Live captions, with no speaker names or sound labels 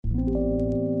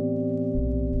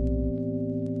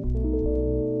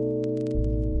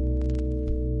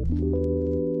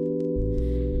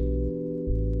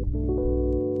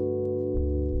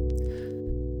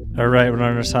All right,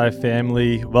 Runners High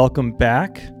family, welcome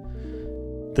back.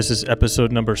 This is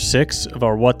episode number 6 of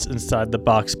our What's Inside the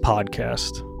Box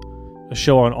podcast, a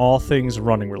show on all things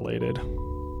running related.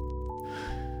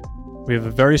 We have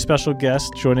a very special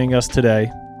guest joining us today,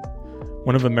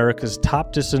 one of America's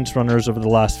top distance runners over the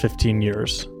last 15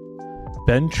 years,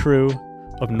 Ben True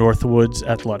of Northwoods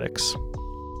Athletics.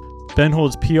 Ben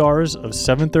holds PRs of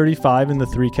 7:35 in the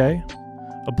 3K,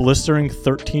 a blistering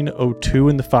 13:02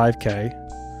 in the 5K,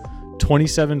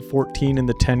 27:14 in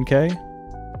the 10K,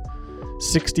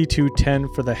 62:10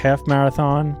 for the half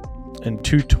marathon, and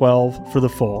 2:12 for the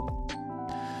full.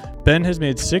 Ben has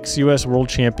made 6 U.S. World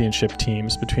Championship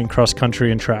teams between cross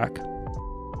country and track.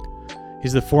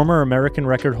 He's the former American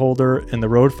record holder in the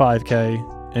Road 5K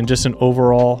and just an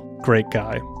overall great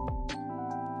guy.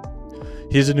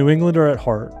 He is a New Englander at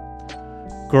heart,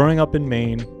 growing up in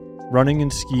Maine, running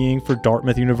and skiing for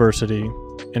Dartmouth University,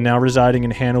 and now residing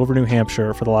in Hanover, New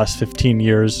Hampshire for the last 15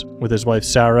 years with his wife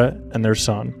Sarah and their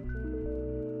son.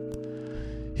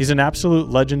 He's an absolute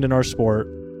legend in our sport,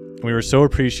 and we were so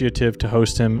appreciative to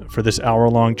host him for this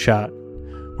hour-long chat,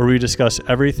 where we discuss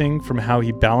everything from how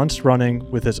he balanced running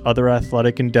with his other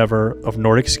athletic endeavor of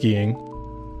Nordic skiing,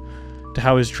 to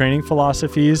how his training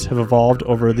philosophies have evolved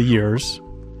over the years,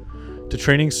 to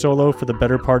training solo for the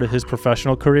better part of his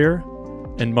professional career,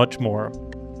 and much more.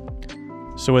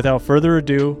 So without further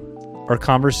ado, our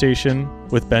conversation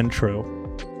with Ben True.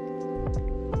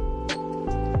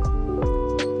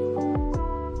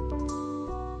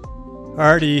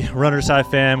 Alrighty, Runners High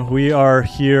fam, we are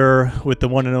here with the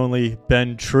one and only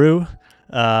Ben True.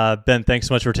 Ben, thanks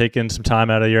so much for taking some time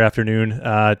out of your afternoon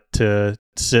to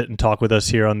sit and talk with us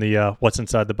here on the What's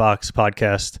Inside the Box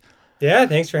podcast. Yeah,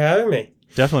 thanks for having me.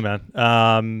 Definitely,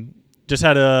 man. Just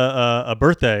had a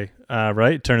birthday,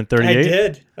 right? Turning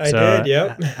 38. I did.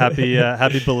 Yep.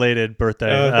 Happy belated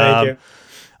birthday. Oh, thank you.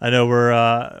 I know we're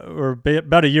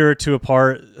about a year or two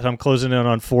apart. I'm closing in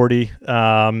on 40. So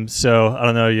I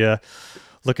don't know, you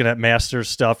looking at Masters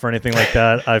stuff or anything like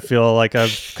that. I feel like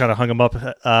I've kind of hung them up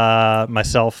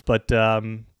myself, but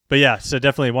yeah. So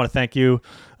definitely want to thank you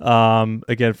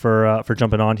again for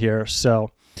jumping on here.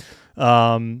 So.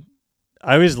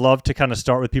 I always love to kind of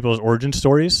start with people's origin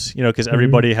stories, because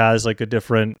everybody has like a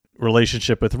different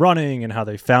relationship with running and how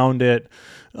they found it.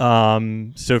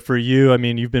 So for you, I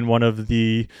mean, you've been one of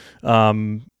the,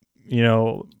 most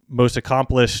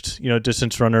accomplished,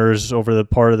 distance runners over the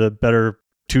part of the better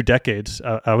 2 decades,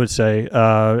 I would say,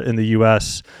 in the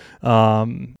U.S.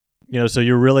 So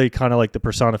you're really kind of like the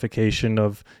personification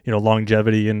of,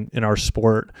 longevity in our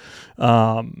sport.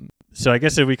 So I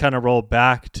guess if we kind of roll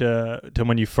back to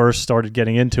when you first started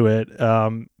getting into it,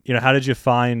 how did you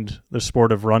find the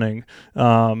sport of running?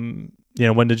 When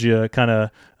did you kind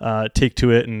of take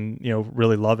to it and,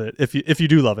 really love it? If you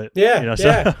do love it. Yeah.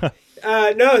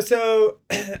 I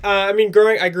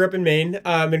grew up in Maine.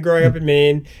 Growing up in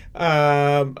Maine,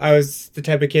 I was the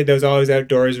type of kid that was always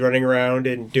outdoors running around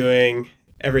and doing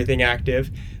everything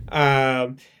active.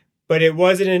 But it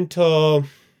wasn't until...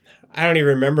 I don't even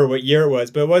remember what year it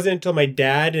was, but it wasn't until my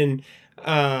dad and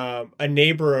a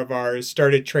neighbor of ours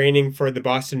started training for the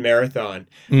Boston Marathon.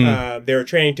 They were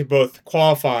training to both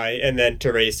qualify and then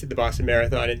to race the Boston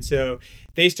Marathon. And so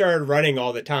they started running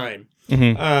all the time.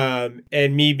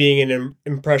 And me being an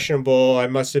impressionable, I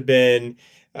must have been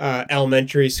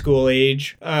elementary school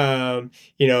age. That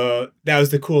was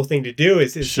the cool thing to do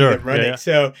is see them running. Yeah.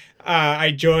 So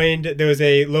I joined, there was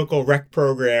a local rec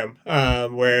program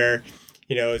where...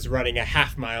 it was running a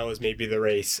half mile was maybe the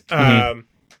race. And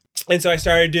so I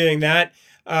started doing that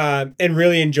and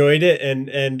really enjoyed it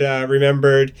and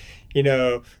remembered,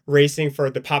 racing for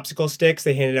the popsicle sticks.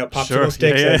 They handed out popsicle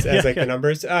sticks as the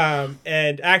numbers.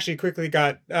 And actually quickly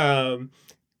got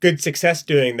good success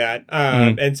doing that.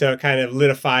 And so it kind of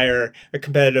lit a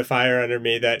competitive fire under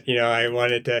me that, I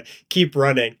wanted to keep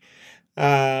running.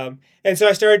 And so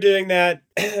I started doing that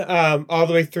all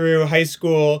the way through high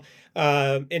school.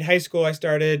 In high school, I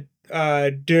started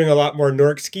doing a lot more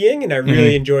Nordic skiing, and I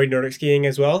really enjoyed Nordic skiing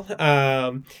as well.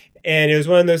 And it was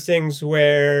one of those things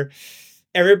where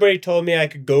everybody told me I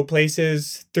could go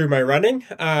places through my running,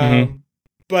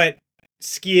 but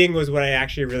skiing was what I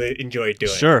actually really enjoyed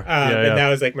doing. And that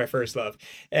was like my first love.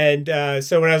 And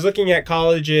so when I was looking at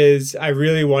colleges, I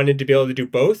really wanted to be able to do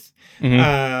both.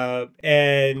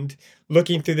 And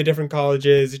looking through the different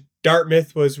colleges,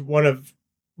 Dartmouth was one of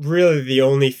really the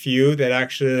only few that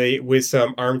actually with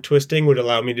some arm twisting would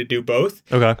allow me to do both.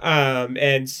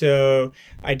 And so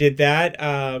I did that.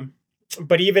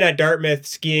 But even at Dartmouth,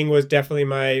 skiing was definitely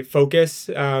my focus.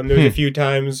 There was a few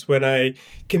times when I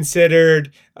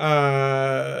considered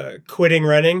quitting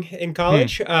running in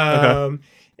college.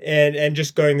 and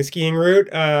just going the skiing route.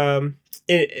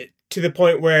 To the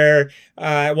point where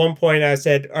at one point I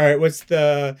said, all right, what's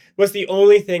the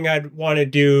only thing I'd want to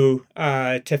do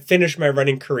to finish my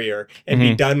running career and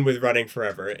be done with running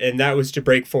forever? And that was to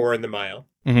break 4 in the mile.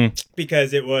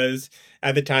 Because it was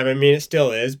at the time, I mean, it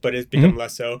still is, but it's become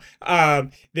less so.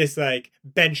 This like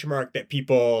benchmark that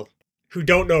people who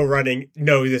don't know running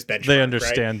know this benchmark. They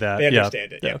understand that. They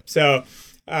understand it. Yeah. So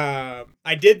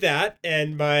I did that,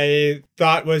 and my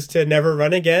thought was to never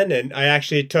run again. And I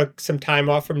actually took some time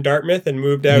off from Dartmouth and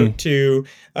moved out to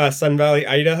Sun Valley,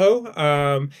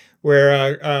 Idaho,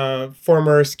 where a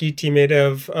former ski teammate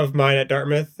of mine at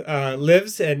Dartmouth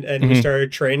lives, and we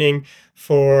started training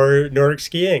for Nordic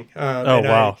skiing.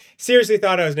 I seriously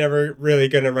thought I was never really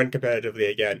going to run competitively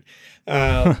again.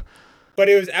 But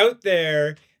it was out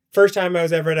there. First time I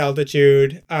was ever at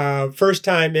altitude. First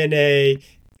time in a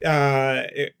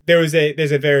there's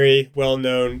a very well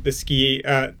known the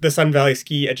Sun Valley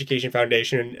Ski Education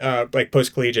Foundation like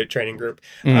post collegiate training group.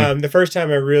 The first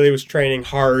time I really was training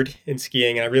hard in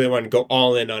skiing, and I really wanted to go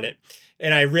all in on it,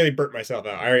 and I really burnt myself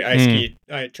out.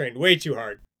 I trained way too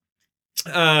hard.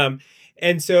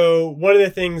 And so one of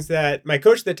the things that my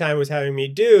coach at the time was having me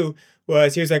do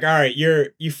was he was like, all right,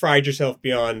 you fried yourself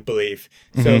beyond belief.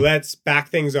 So let's back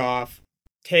things off,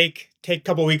 take a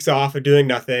couple weeks off of doing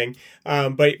nothing.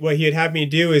 But what he'd have me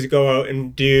do is go out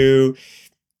and do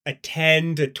a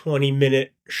 10 to 20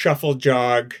 minute shuffle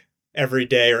jog every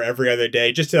day or every other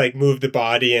day, just to like move the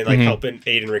body and like help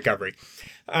aid in recovery.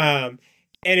 And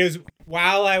it was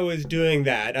while I was doing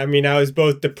that, I mean, I was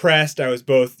both depressed, I was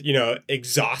both,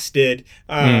 exhausted.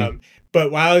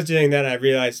 But while I was doing that, I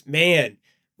realized, man,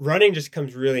 running just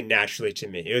comes really naturally to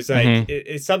me. It was like,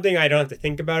 it's something I don't have to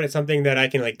think about. It's something that I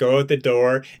can like go out the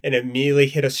door and immediately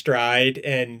hit a stride,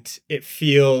 and it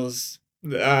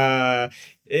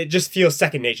just feels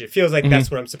second nature. It feels like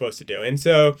that's what I'm supposed to do. And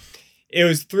so it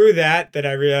was through that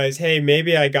I realized, hey,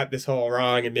 maybe I got this all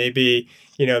wrong, and maybe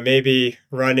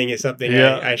running is something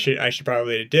I should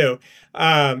probably do.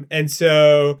 And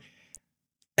so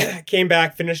came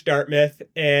back, finished Dartmouth,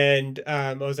 and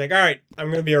I was like, all right, I'm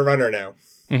going to be a runner now.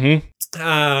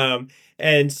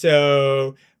 And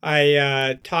so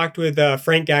I talked with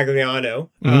Frank Gagliano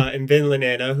and Vin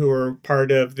Lanana, who were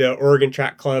part of the Oregon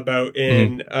Track Club out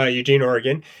in Eugene,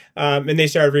 Oregon. And they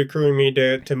started recruiting me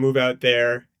to move out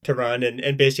there to run.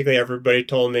 And basically everybody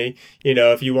told me,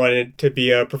 if you wanted to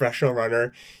be a professional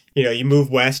runner, you move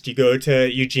west, you go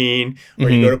to Eugene, or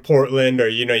you go to Portland, or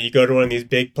you go to one of these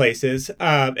big places,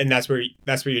 and that's where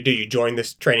you do. You join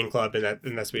this training club,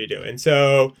 and that's what you do. And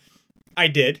so I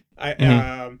did.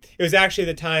 It was actually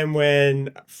the time when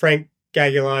Frank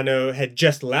Gagliano had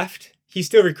just left. He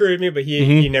still recruited me, but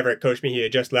he never coached me. He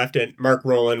had just left, and Mark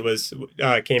Rowland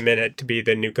came in to be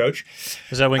the new coach.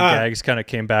 Was that when Gags kind of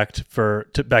came back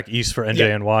back east for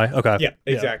NJNY? Okay, yeah,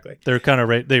 exactly. They're kind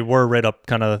of they were right up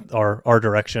kind of our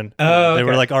direction. Oh, they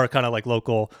were like our kind of like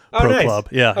local pro club.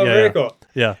 Yeah, very cool.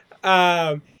 Yeah.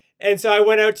 And so I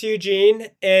went out to Eugene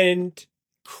and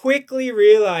quickly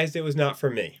realized it was not for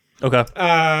me. Okay.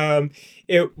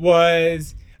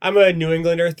 I'm a New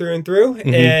Englander through and through,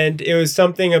 and it was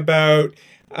something about,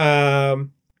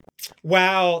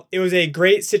 while it was a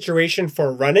great situation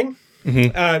for running,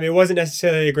 it wasn't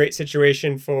necessarily a great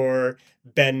situation for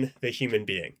Ben, the human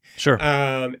being. Sure.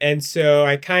 And so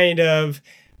I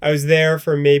was there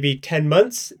for maybe 10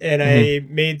 months, and I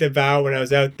made the vow when I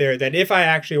was out there that if I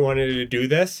actually wanted to do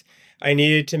this, I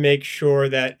needed to make sure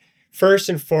that first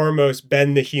and foremost,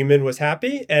 Ben the human was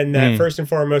happy, and that first and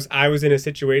foremost, I was in a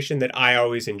situation that I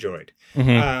always enjoyed,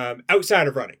 outside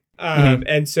of running.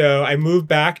 And so I moved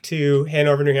back to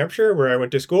Hanover, New Hampshire, where I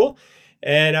went to school,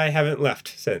 and I haven't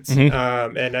left since. And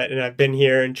I've been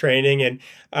here in training,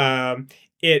 and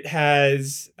it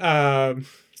has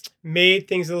made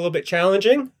things a little bit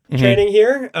challenging training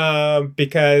here,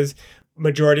 because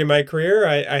majority of my career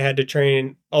I had to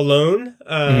train alone,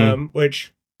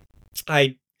 which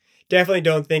I definitely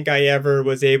don't think I ever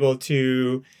was able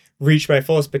to reach my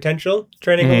fullest potential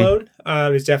training alone.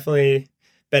 It's definitely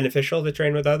beneficial to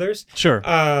train with others. Sure.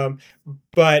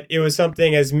 But it was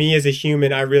something as a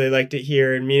human, I really liked it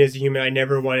here. And me as a human, I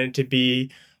never wanted to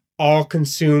be all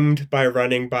consumed by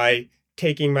running, by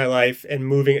taking my life and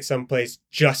moving it someplace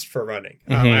just for running.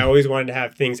 I always wanted to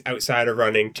have things outside of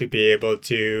running to be able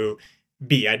to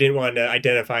be. I didn't want to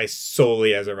identify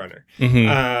solely as a runner.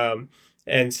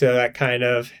 And so that kind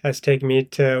of has taken me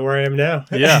to where I am now.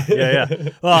 Yeah.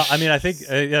 Well, I mean, I think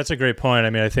that's a great point. I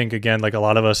mean, I think, again, like a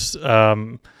lot of us,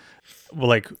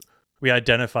 like we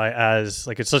identify as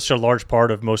like, it's such a large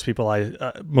part of most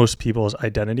people's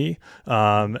identity,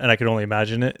 and I can only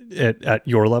imagine it at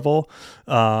your level.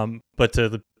 But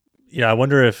I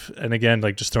wonder if, and again,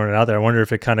 like just throwing it out there, I wonder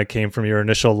if it kind of came from your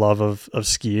initial love of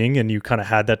skiing, and you kind of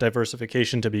had that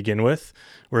diversification to begin with,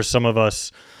 where some of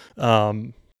us,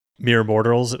 mere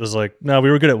mortals, it was like, no,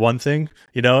 we were good at one thing,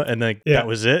 and like that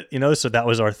was it, so that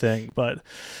was our thing. But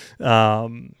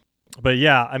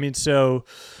yeah, I mean, so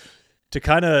to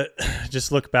kind of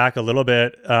just look back a little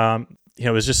bit, it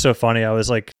was just so funny. I was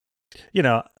like,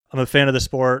 I'm a fan of the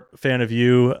sport, fan of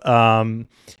you,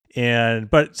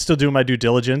 but still doing my due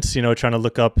diligence, trying to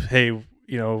look up, hey,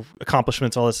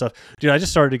 accomplishments, all this stuff. Dude, I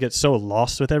just started to get so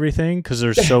lost with everything because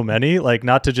there's so many, like,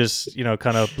 not to just,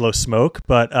 kind of blow smoke,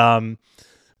 but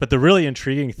the really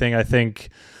intriguing thing, I think,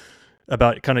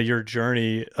 about kind of your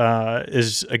journey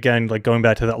is, again, like going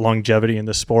back to that longevity in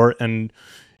the sport. And,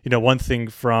 one thing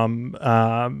from,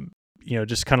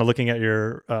 just kind of looking at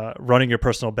your running your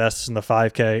personal bests in the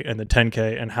 5K and the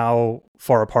 10K and how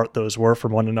far apart those were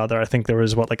from one another. I think there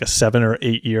was like a 7 or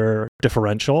 8 year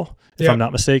differential, if I'm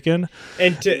not mistaken.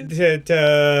 And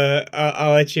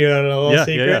I'll let you on a little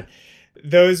secret. Yeah.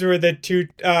 Those were the 2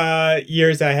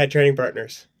 years I had training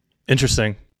partners.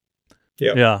 Interesting.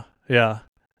 Yeah.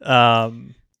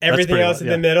 Everything else in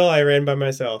the middle, I ran by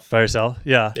myself. By yourself?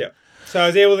 Yeah. Yeah. So I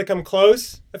was able to come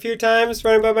close a few times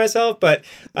running by myself, but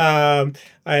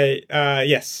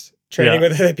training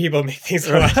with other people made things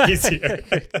a lot easier.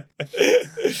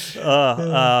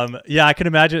 I can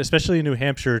imagine, especially in New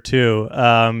Hampshire too,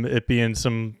 it being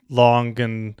some long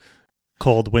and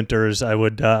cold winters. I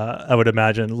would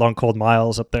imagine long cold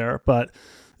miles up there, but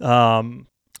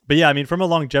yeah, I mean, from a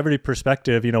longevity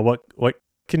perspective, what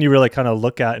can you really kind of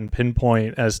look at and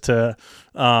pinpoint as to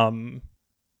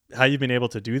how you've been able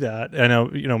to do that? I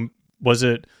know, was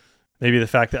it maybe the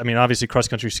fact that, I mean, obviously cross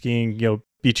country skiing,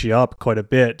 beat you up quite a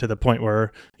bit to the point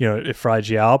where, it fried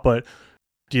you out, but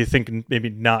do you think maybe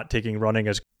not taking running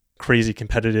as crazy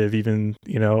competitive, even,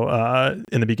 in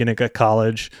the beginning of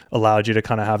college, allowed you to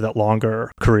kind of have that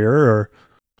longer career? Or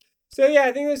So, yeah,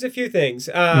 I think there's a few things.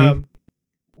 One,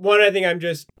 I think I'm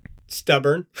just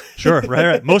stubborn. Sure,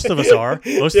 right. Most of us are.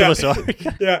 Most of us are.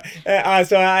 Yeah.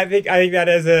 So I think that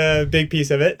is a big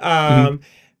piece of it.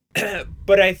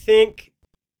 But I think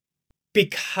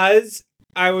because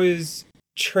I was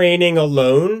training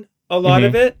alone a lot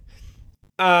of it,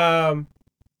 I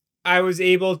was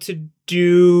able to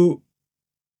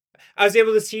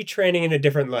see training in a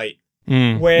different light,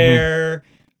 where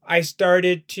I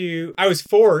was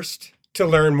forced to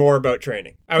learn more about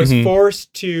training. I was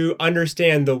forced to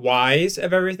understand the whys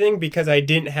of everything because I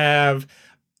didn't have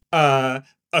a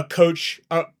coach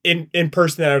in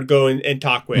person that I would go and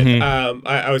talk with.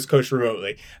 I was coached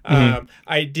remotely.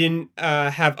 I didn't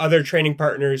have other training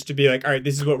partners to be like, all right,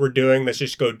 this is what we're doing. Let's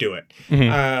just go do it.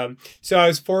 So I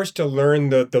was forced to learn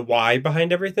the why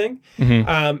behind everything.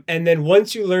 And then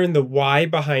once you learn the why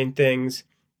behind things,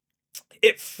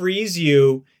 it frees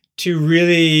you to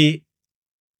really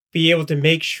be able to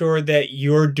make sure that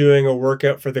you're doing a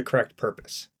workout for the correct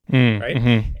purpose.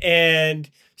 Right. And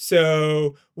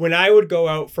so when I would go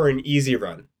out for an easy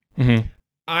run,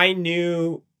 I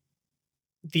knew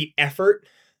the effort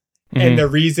and the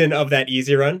reason of that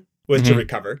easy run was to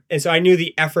recover. And so I knew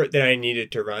the effort that I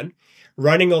needed to run.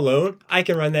 Running alone, I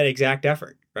can run that exact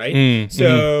effort. Right.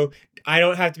 So I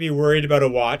don't have to be worried about a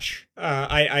watch.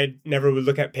 I never would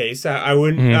look at pace. I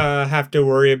wouldn't have to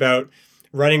worry about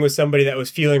running with somebody that was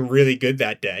feeling really good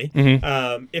that day.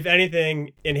 If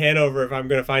anything, in Hanover, if I'm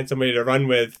going to find somebody to run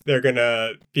with, they're going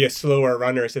to be a slower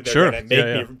runner, so they're going to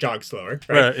make me jog slower.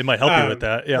 Right? It might help you with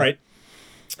that. Yeah. Right.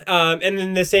 And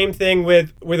then the same thing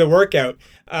with a workout.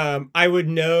 I would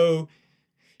know,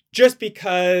 just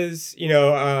because,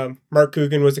 Mark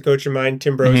Coogan was a coach of mine,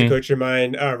 Tim Bro was a coach of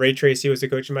mine, Ray Tracy was a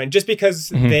coach of mine, just because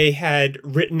they had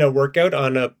written a workout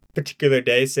on a particular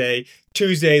day, say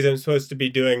Tuesdays, I'm supposed to be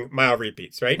doing mile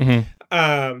repeats, right?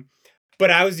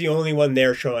 But I was the only one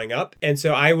there showing up. And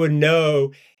so I would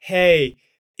know, hey,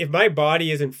 if my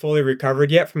body isn't fully recovered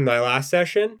yet from my last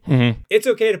session, it's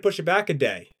okay to push it back a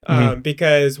day.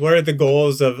 Because what are the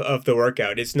goals of the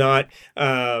workout? It's not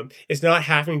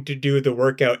having to do the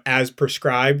workout as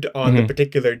prescribed on the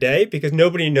particular day, because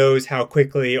nobody knows how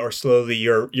quickly or slowly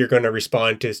you're going to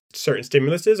respond to certain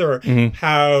stimuluses, or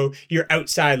how your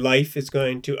outside life is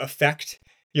going to affect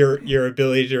your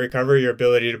ability to recover, your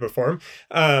ability to perform.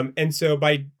 And so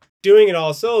by doing it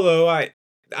all solo,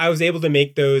 I was able to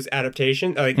make those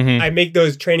adaptations. I make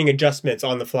those training adjustments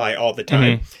on the fly all the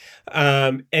time.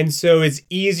 And so it's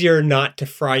easier not to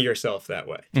fry yourself that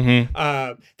way.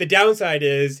 The downside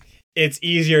is it's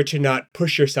easier to not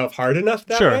push yourself hard enough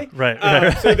that Sure. way.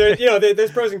 Right. So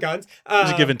there's pros and cons.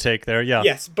 There's a give and take there. Yeah.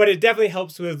 Yes, but it definitely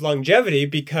helps with longevity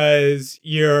because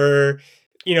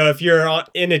if you're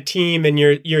in a team and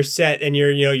you're set and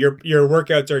your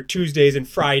workouts are Tuesdays and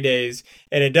Fridays,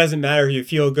 and it doesn't matter if you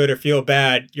feel good or feel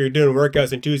bad, you're doing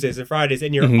workouts on Tuesdays and Fridays,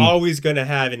 and you're always going to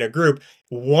have in a group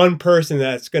one person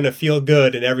that's going to feel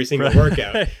good in every single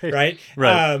workout, right?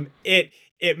 Right.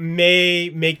 It may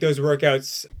make those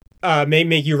workouts may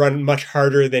make you run much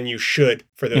harder than you should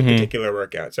for those particular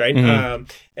workouts, right?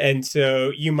 And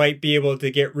so you might be able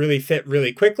to get really fit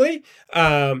really quickly,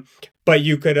 but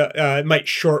you could it might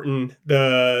shorten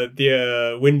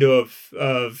the window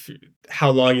of how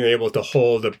long you're able to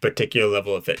hold a particular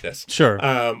level of fitness. Sure.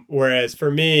 Whereas for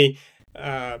me,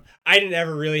 I didn't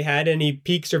ever really had any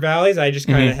peaks or valleys. I just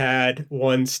kind of had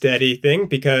one steady thing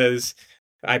because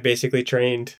I basically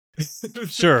trained.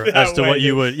 Sure, as to what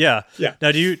you would, yeah.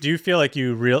 Now, do you feel like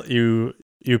you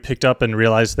picked up and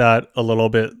realized that a little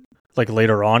bit like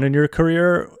later on in your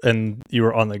career, and you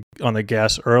were on the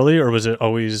gas early, or was it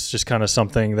always just kind of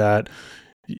something that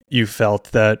you felt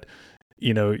that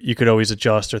you could always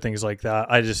adjust or things like that?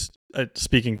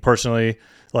 Speaking personally,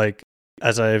 like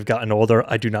as I've gotten older,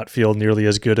 I do not feel nearly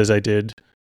as good as I did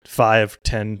 5,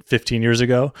 10, 15 years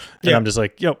ago, and I'm just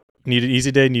like, need an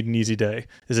easy day.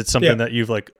 Is it something that you've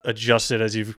like adjusted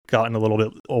as you've gotten a little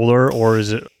bit older, or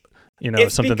is it,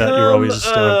 it's something that you're always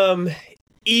doing?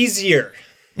 Easier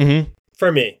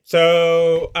for me.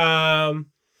 So,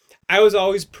 I was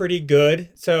always pretty good.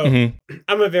 So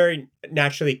I'm a very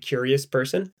naturally curious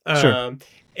person. Sure.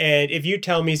 And if you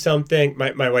tell me something,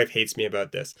 my wife hates me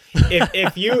about this.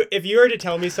 If you were to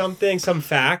tell me something, some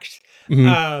fact,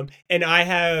 and I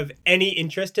have any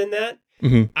interest in that,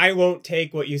 I won't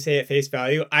take what you say at face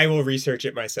value. I will research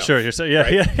it myself. Sure, you're saying,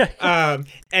 yeah.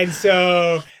 And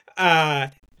so,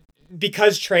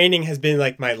 because training has been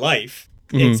like my life,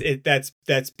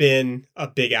 that's been a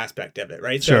big aspect of it,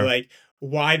 right? Sure. So, like,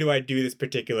 why do I do this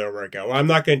particular workout? Well, I'm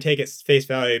not going to take it face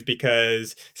value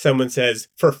because someone says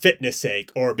for fitness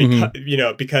sake, or because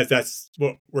because that's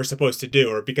what we're supposed to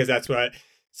do, or because that's what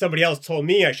somebody else told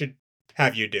me I should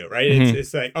have you do, right?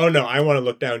 It's like, oh no, I want to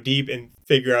look down deep and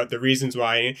figure out the reasons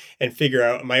why and figure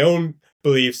out my own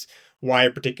beliefs why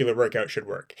a particular workout should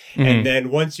work. And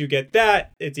then once you get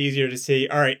that, it's easier to see,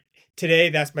 all right, today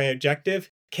that's my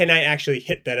objective. Can I actually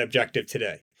hit that objective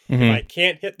today? If I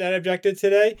can't hit that objective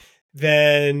today,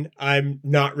 then I'm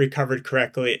not recovered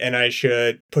correctly and I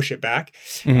should push it back.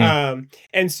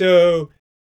 And so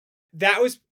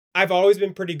I've always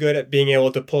been pretty good at being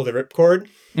able to pull the ripcord.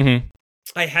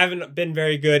 I haven't been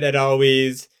very good at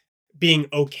always being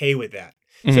okay with that.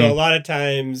 So a lot of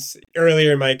times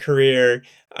earlier in my career,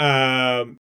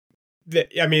 like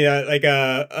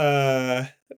a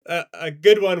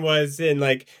good one was in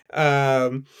like,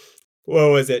 what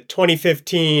was it?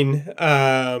 2015.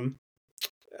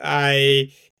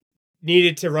 I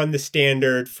needed to run the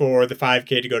standard for the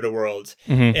 5K to go to Worlds.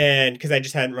 And because I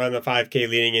just hadn't run the 5K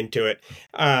leading into it.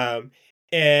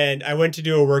 And I went to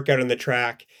do a workout on the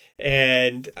track.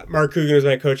 And Mark Coogan was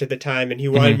my coach at the time, and he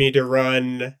wanted me to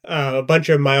run a bunch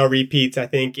of mile repeats, I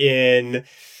think, in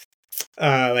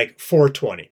like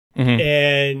 4:20.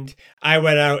 And I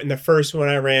went out, and the first one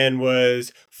I ran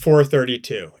was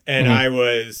 4:32, and I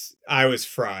was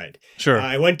fried. Sure.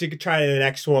 I went to try the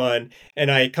next one, and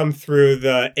I come through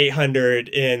the 800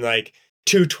 in like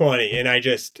 2:20, and I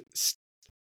just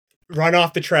run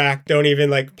off the track, don't even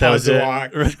like pause to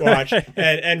watch,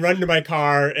 and run to my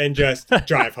car and just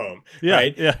drive home.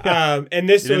 Right. Yeah. And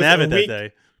this you was didn't have a it week. That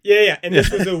day. Yeah. And this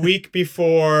was a week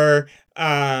before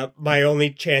my only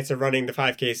chance of running the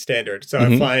 5K standard. So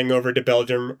I'm flying over to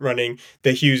Belgium, running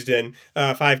the Houston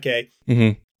 5K.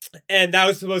 And that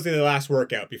was supposedly the last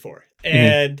workout before.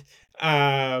 And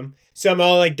so I'm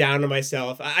all like down on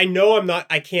myself. I know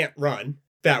I can't run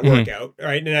that workout,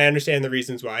 right? And I understand the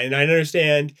reasons why. And I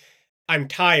understand I'm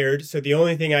tired, so the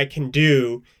only thing I can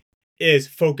do is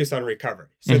focus on recovery.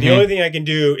 So the only thing I can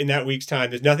do in that week's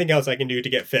time, there's nothing else I can do to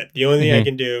get fit. The only thing I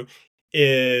can do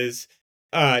is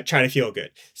try to feel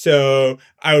good. So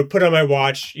I would put on my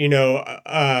watch,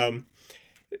 the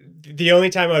only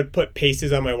time I would put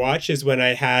paces on my watch is when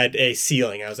I had a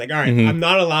ceiling. I was like, all right, I'm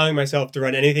not allowing myself to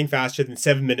run anything faster than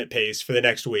 7-minute pace for the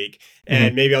next week.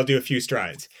 And maybe I'll do a few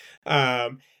strides.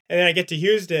 And then I get to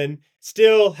Houston,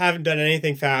 still haven't done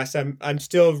anything fast. I'm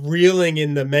still reeling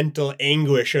in the mental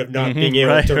anguish of not being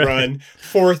able to run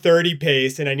 4:30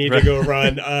 pace, and I need to go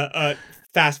run a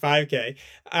fast 5K.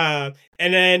 And I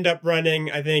end up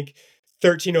running, I think,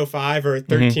 13:05 or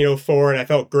 13:04, and I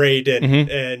felt great.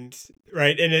 And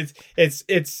right, and it's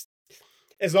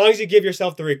as long as you give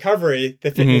yourself the recovery,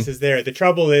 the fitness is there. The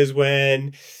trouble is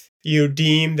when you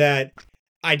deem that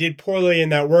I did poorly in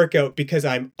that workout because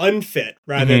I'm unfit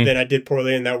rather than I did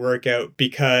poorly in that workout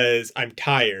because I'm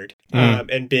tired,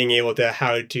 and being able to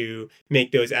how to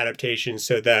make those adaptations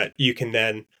so that you can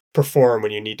then perform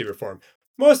when you need to perform.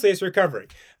 Mostly it's recovery.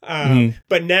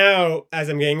 But now as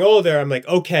I'm getting older, I'm like,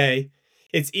 okay,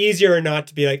 it's easier not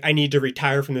to be like, I need to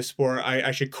retire from the sport.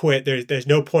 I should quit. There's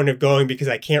no point of going because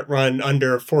I can't run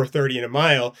under 4:30 in a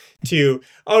mile, to,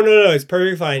 oh, no, it's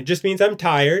perfectly fine. It just means I'm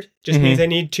tired. Just means I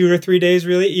need 2 or 3 days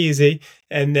really easy.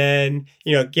 And then,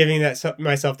 giving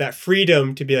myself that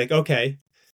freedom to be like, okay,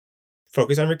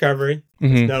 focus on recovery.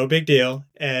 It's no big deal.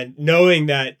 And knowing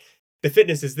that the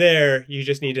fitness is there, you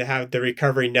just need to have the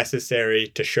recovery necessary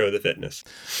to show the fitness.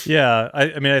 Yeah.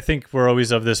 I mean, I think we're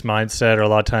always of this mindset, or a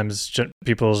lot of times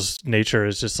people's nature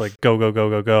is just like, go, go, go,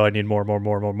 go, go. I need more.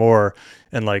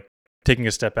 And like taking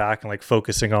a step back and like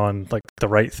focusing on like the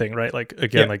right thing, right? Like,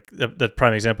 again, like the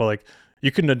prime example, like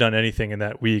you couldn't have done anything in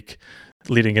that week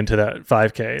leading into that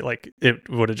 5K. Like it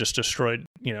would have just destroyed,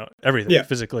 everything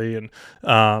physically. And,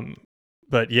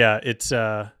 but yeah, it's, we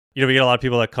get a lot of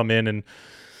people that come in and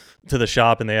to the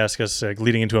shop and they ask us, like,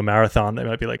 leading into a marathon, they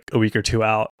might be like a week or two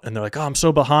out, and they're like, oh, I'm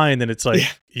so behind. And it's like,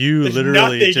 you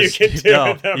literally just, that's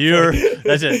it.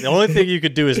 The only thing you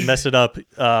could do is mess it up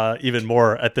even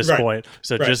more at this point.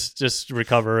 So just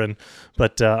recover.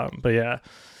 But yeah.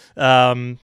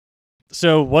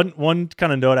 So one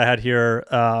kind of note I had here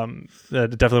that I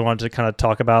definitely wanted to kind of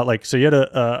talk about, like, so you had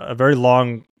a very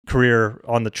long career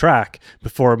on the track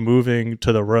before moving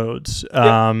to the roads.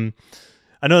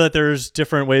 I know that there's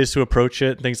different ways to approach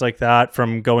it, things like that,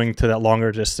 from going to that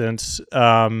longer distance.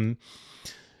 But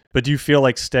do you feel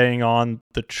like staying on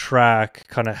the track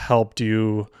kind of helped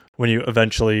you when you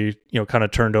eventually, kind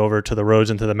of turned over to the roads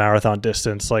and to the marathon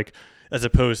distance, like, as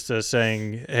opposed to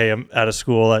saying, hey, I'm out of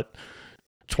school at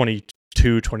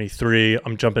 22, 23,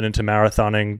 I'm jumping into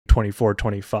marathoning 24,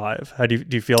 25. How do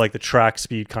you feel like the track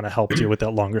speed kind of helped you with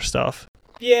that longer stuff?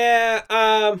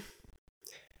 Yeah.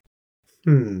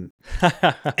 So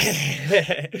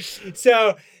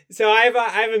I have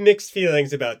a mixed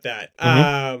feelings about that.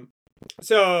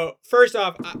 So first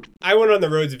off, I went on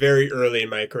the roads very early in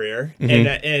my career,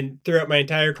 and throughout my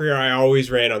entire career, I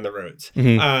always ran on the roads.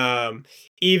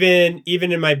 Even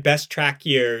in my best track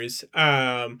years,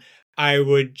 I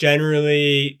would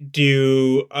generally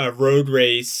do a road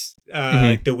race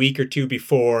like the week or two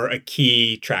before a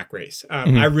key track race.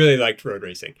 I really liked road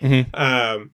racing.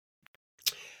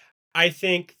 I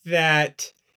think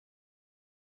that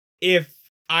if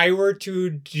I were to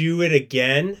do it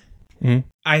again,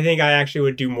 I think I actually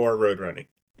would do more road running.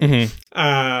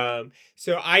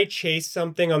 So I chased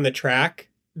something on the track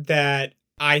that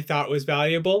I thought was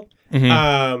valuable.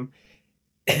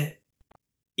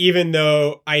 Even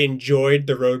though I enjoyed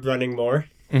the road running more.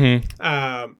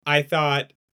 I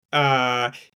thought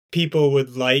people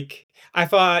would like... I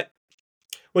thought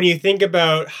when you think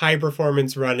about high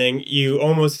performance running, you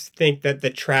almost think that the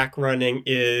track running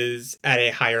is at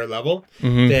a higher level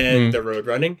than the road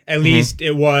running. At least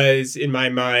it was in my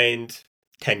mind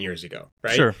 10 years ago,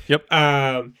 right? Sure. Yep.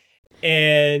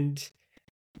 And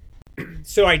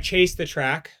so I chased the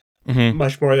track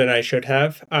much more than I should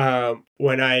have.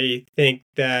 When I think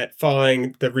that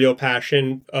following the real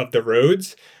passion of the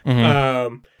roads,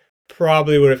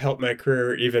 probably would have helped my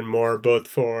career even more, both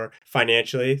for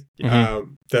financially.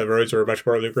 The roads were much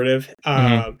more lucrative,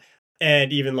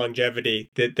 and even longevity.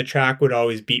 The track would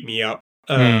always beat me up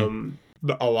a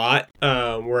lot,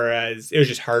 whereas it was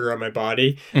just harder on my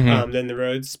body than the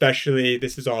roads. Especially,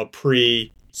 this is all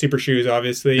pre super shoes,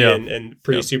 obviously, and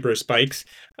pre super spikes.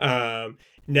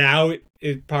 Now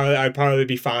I'd probably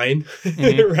be fine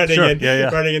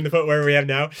running in the footwear we have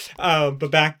now.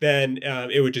 But back then,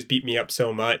 it would just beat me up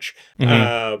so much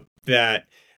that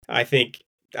I think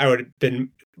I would have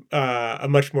been a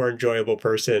much more enjoyable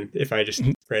person if I just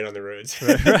ran on the roads.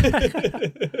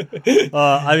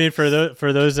 I mean, for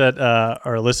those that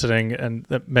are listening and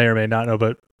that may or may not know,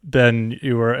 but Ben,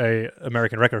 you were a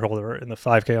American record holder in the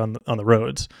 5K on the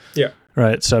roads. Yeah.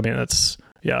 Right. So I mean, that's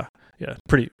yeah,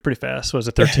 pretty fast. Was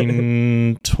it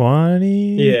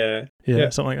 13:20? Yeah,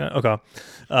 something like that. Okay.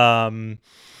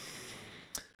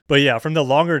 But yeah, from the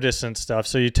longer distance stuff,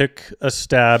 so you took a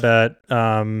stab at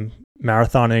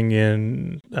marathoning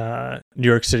in New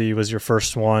York City was your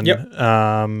first one. Yep.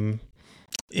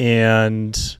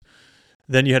 And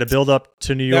then you had to build up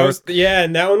to New York.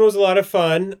 And that one was a lot of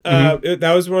fun.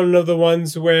 That was one of the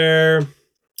ones where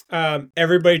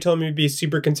everybody told me to be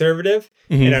super conservative,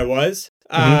 and I was.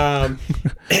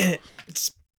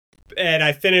 and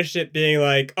I finished it being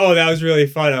like, oh, that was really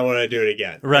fun. I want to do it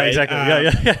again. Right. Exactly.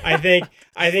 Yeah. I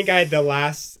think I had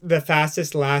the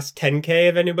fastest last 10K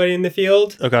of anybody in the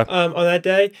field. Okay. On that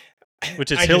day.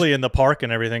 Which is hilly in the park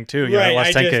and everything too. You know,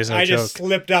 last 10K is no joke. I just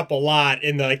slipped up a lot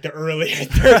in the earlier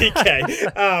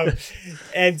 30K.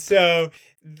 And so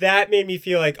that made me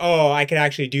feel like, oh, I can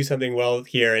actually do something well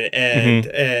here, and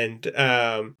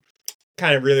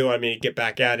kind of really wanted me to get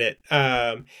back at it.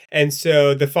 And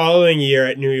so the following year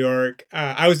at New York,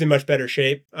 I was in much better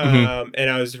shape, and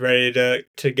I was ready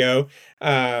to go.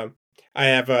 I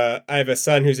have a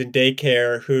son who's in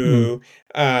daycare who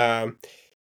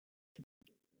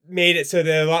made it so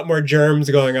there are a lot more germs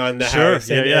going on in the house.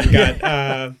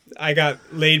 I got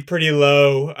laid pretty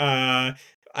low, I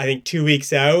think 2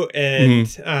 weeks out,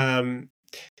 and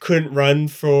couldn't run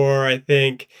for, I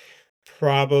think,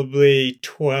 probably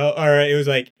 12, or it was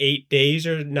like 8 days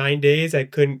or 9 days. I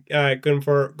couldn't go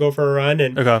for a run,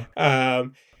 and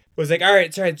was like, all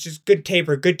right, it's just good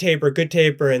taper.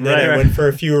 And then I went for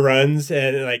a few runs,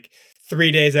 and like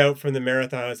 3 days out from the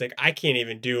marathon, I was like, I can't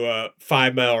even do a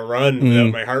 5-mile run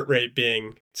without my heart rate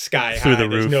being sky high.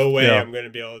 There's no way I'm going to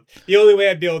be able. The only way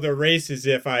I'd be able to race is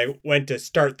if I went to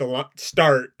start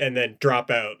and then drop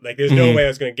out. Like, there's no way I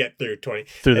was going to get through 20.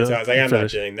 So I was like, I'm not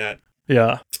doing that.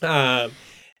 Yeah.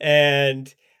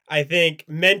 And I think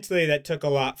mentally that took a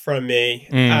lot from me.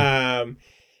 And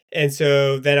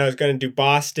so then I was going to do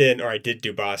Boston, or I did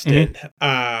do Boston.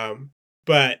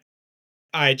 But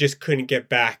I just couldn't get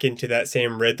back into that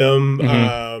same rhythm,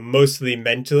 mostly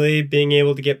mentally being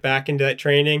able to get back into that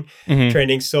training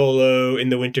solo in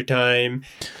the wintertime.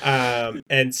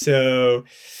 And so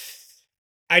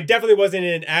I definitely wasn't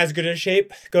in as good a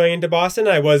shape going into Boston.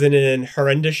 I wasn't in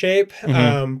horrendous shape.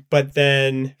 But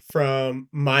then from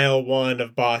mile 1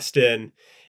 of Boston,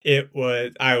 I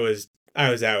was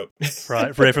out.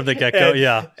 right from the get-go.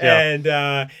 And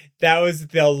that was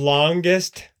the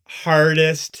longest,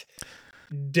 hardest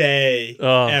day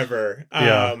ever.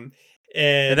 And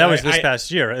that was this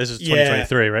past year. This is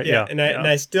 2023, right? And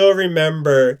I still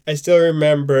remember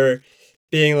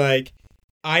being like,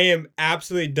 I am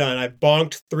absolutely done. I've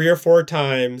bonked 3 or 4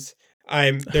 times.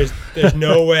 There's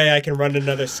no way I can run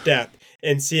another step.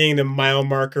 And seeing the mile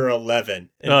marker 11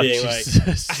 and being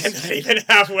Jesus. Like, I'm not even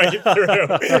halfway through.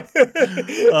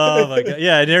 Oh my God.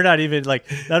 Yeah. And they're not even like,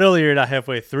 not only you're not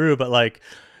halfway through, but like,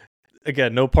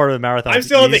 again, no part of the marathon. I'm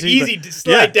still on the easy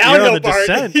slide downhill part.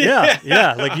 Descent.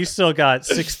 Yeah. Like, you still got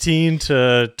 16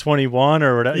 to 21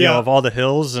 or whatever, you know, of all the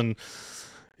hills, and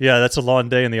that's a long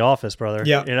day in the office, brother.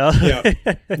 Yeah, you know.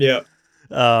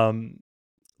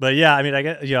 But yeah, I mean, I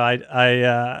get,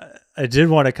 I did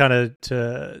want to kind of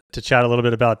to chat a little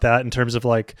bit about that in terms of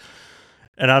like,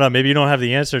 and I don't know, maybe you don't have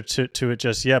the answer to it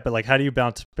just yet, but like, how do you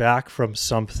bounce back from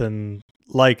something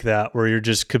like that where you're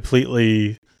just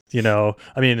completely, I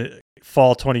mean,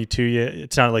 fall 22,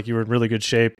 it sounded like you were in really good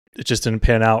shape. It just didn't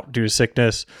pan out due to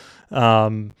sickness.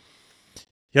 You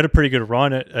had a pretty good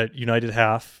run at United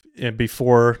Half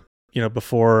before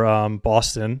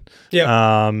Boston.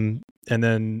 And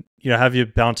then, have you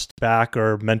bounced back,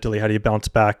 or mentally, how do you bounce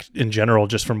back in general,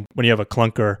 just from when you have a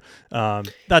clunker?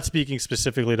 Not speaking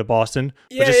specifically to Boston,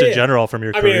 but just in general from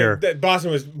your career. I mean,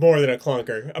 Boston was more than a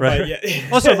clunker. Right.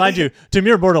 But also, mind you, to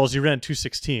mere mortals, you ran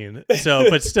 2:16. So,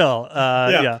 but still,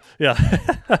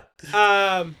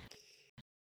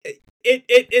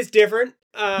 It is different.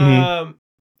 I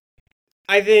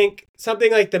think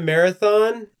something like the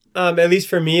marathon, at least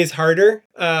for me, is harder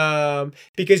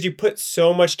because you put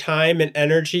so much time and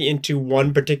energy into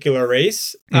one particular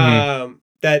race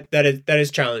that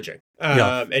is challenging.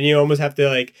 And you almost have to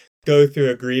like go through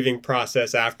a grieving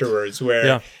process afterwards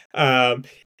where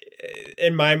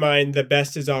in my mind, the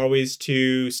best is always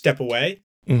to step away.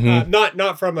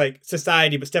 Not from like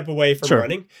society, but step away from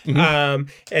running.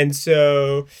 And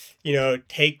so,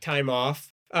 take time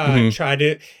off, try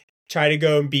to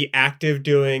go and be active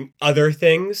doing other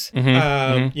things,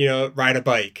 ride a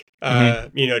bike,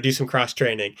 do some cross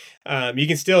training. You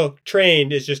can still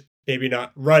train, it's just maybe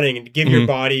not running, and give your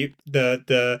body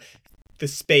the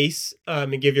space,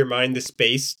 and give your mind the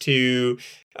space to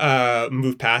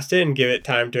move past it and give it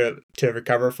time to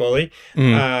recover fully.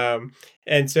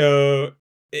 And so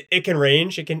it can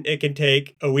range. It can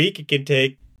take a week. It can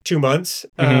take 2 months.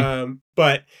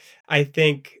 But I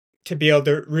think to be able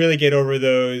to really get over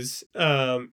those,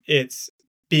 it's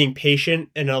being patient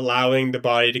and allowing the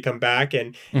body to come back.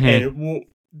 And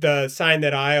the sign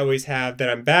that I always have that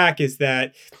I'm back is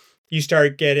that you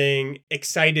start getting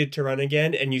excited to run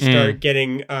again, and you start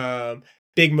getting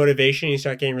big motivation. You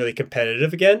start getting really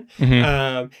competitive again.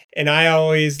 And I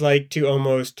always like to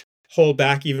almost hold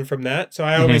back even from that. So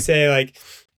I always say, like,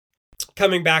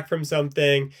 coming back from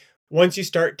something, once you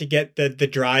start to get the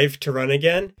drive to run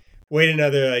again, wait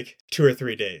another like 2 or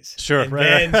 3 days. Sure. And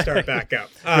right. then start back up.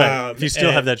 Right. If you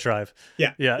still have that drive.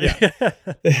 Yeah. Yeah.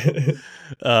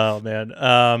 Oh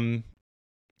man.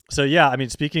 So yeah, I mean,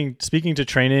 speaking to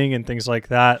training and things like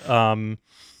that,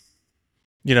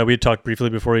 we had talked briefly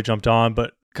before we jumped on,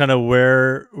 but kind of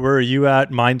where are you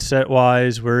at mindset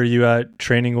wise? Where are you at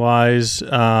training wise?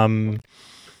 How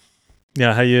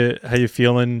you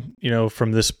feeling,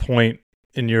 from this point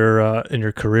in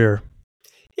your career?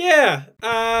 Yeah.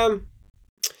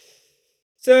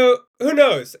 So who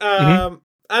knows?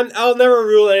 I'll never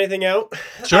rule anything out.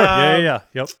 Sure. Yeah.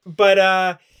 Yep.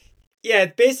 But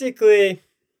basically,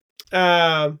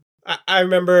 I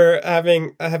remember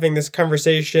having this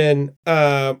conversation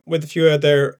with a few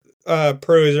other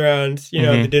pros around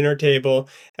the dinner table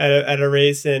at a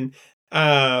race, and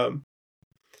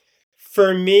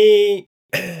for me,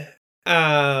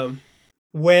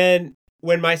 when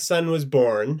my son was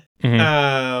born,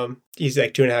 he's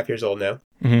like 2.5 years old now.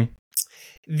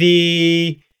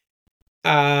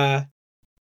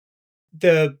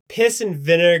 The piss and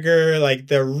vinegar, like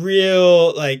the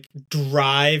real like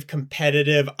drive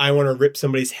competitive, I want to rip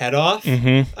somebody's head off,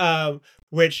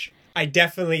 which I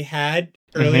definitely had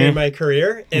earlier in my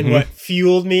career, and what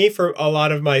fueled me for a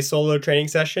lot of my solo training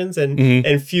sessions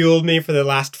and fueled me for the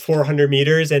last 400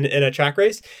 meters in a track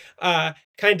race, kind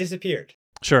of disappeared.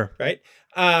 Sure. Right.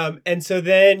 And so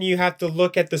then you have to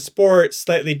look at the sport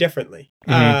slightly differently.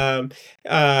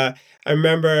 I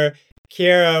remember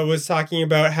Kiara was talking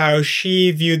about how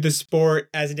she viewed the sport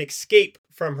as an escape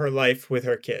from her life with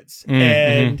her kids.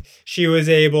 And she was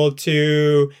able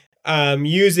to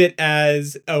use it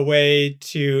as a way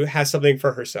to have something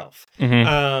for herself.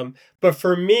 But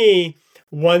for me,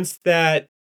 once that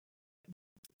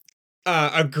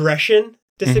aggression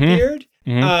disappeared,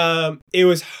 it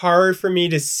was hard for me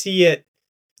to see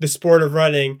the sport of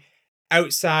running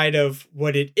outside of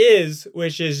what it is,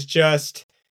 which is just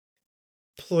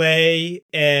play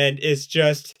and is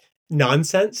just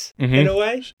nonsense in a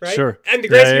way, right? Sure. And the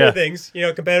great scheme of things,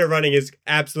 competitive running is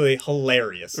absolutely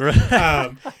hilarious. Right.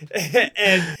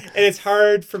 And it's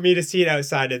hard for me to see it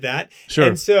outside of that. Sure.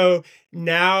 And so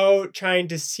now trying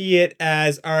to see it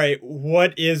as, all right,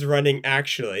 what is running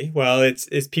actually? Well, it's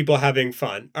people having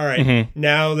fun. All right,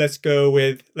 now let's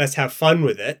have fun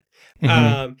with it.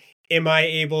 Am I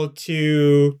able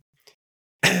to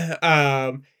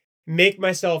make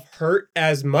myself hurt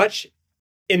as much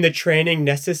in the training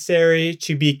necessary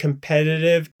to be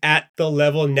competitive at the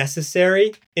level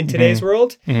necessary in today's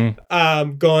world?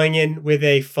 Going in with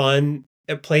a fun,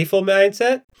 playful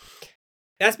mindset.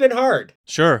 That's been hard.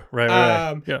 Sure.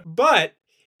 Right. Yeah. But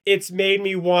it's made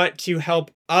me want to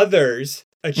help others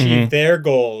achieve their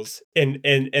goals in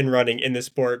running in the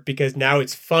sport, because now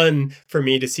it's fun for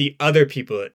me to see other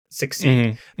people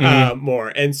succeed more.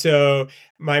 And so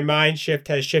my mind shift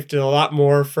has shifted a lot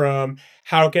more from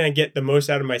how can I get the most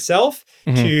out of myself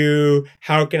to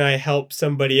how can I help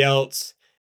somebody else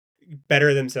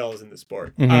better themselves in the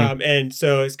sport. And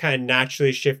so it's kind of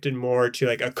naturally shifted more to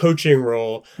like a coaching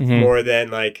role more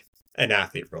than like an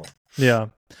athlete role. Yeah.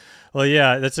 Well,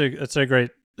 yeah, that's a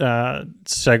great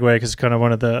segue, because kind of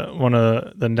one of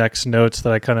the next notes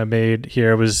that I kind of made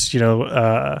here was,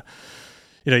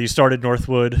 you started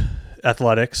Northwood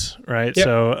Athletics, right? Yep.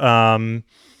 So,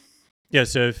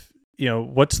 so if,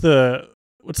 what's the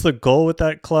goal with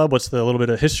that club? What's the little bit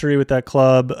of history with that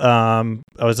club? I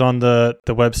was on the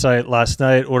website last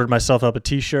night, ordered myself up a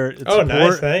t-shirt.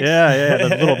 Nice, thanks. Yeah, the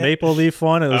little maple leaf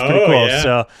one. It was pretty cool. Yeah.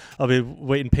 So I'll be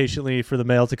waiting patiently for the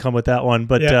mail to come with that one.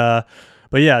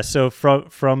 But yeah, so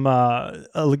from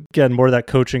again, more of that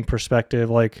coaching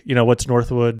perspective, like, what's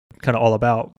Northwood kind of all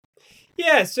about?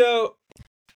 Yeah, so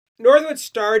Northwood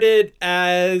started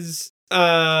as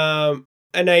an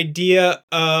idea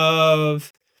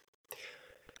of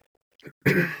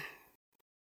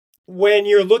when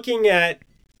you're looking at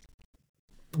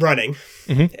running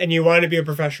and you want to be a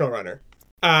professional runner,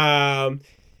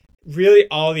 really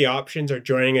all the options are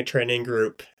joining a training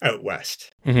group out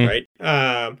west, right?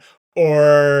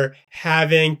 Or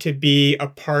having to be a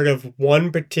part of one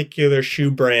particular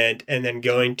shoe brand and then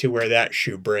going to where that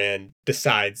shoe brand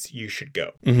decides you should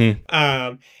go. And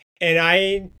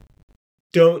I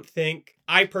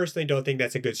personally don't think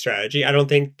that's a good strategy. I don't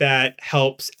think that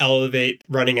helps elevate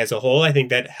running as a whole. I think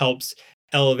that helps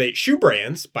elevate shoe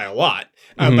brands by a lot,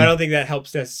 but I don't think that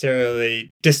helps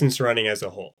necessarily distance running as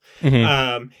a whole.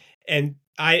 And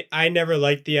I never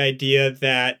liked the idea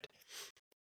that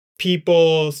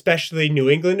people, especially New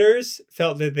Englanders,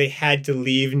 felt that they had to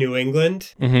leave New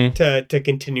England to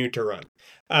continue to run.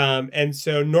 And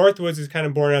so Northwoods is kind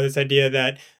of born out of this idea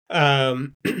that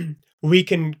we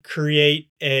can create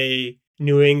a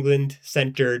New England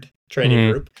centered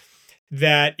training group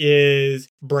that is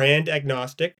brand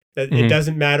agnostic, that it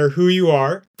doesn't matter who you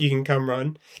are, you can come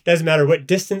run. Doesn't matter what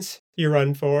distance you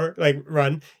run,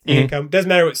 you can come. Doesn't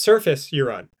matter what surface you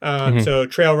run. So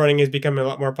trail running is becoming a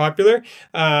lot more popular.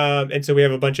 And so we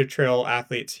have a bunch of trail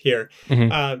athletes here.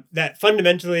 That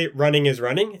fundamentally running is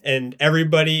running, and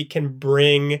everybody can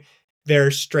bring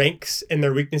their strengths and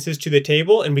their weaknesses to the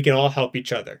table, and we can all help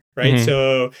each other, right?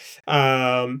 So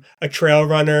a trail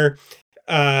runner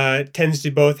tends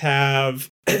to both have,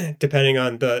 depending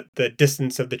on the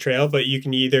distance of the trail, but you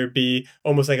can either be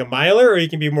almost like a miler or you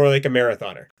can be more like a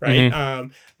marathoner,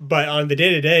 right? But on the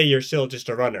day-to-day, you're still just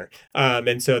a runner.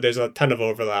 And so there's a ton of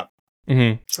overlap.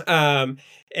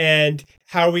 And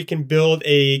how we can build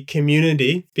a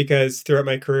community, because throughout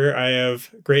my career, I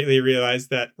have greatly realized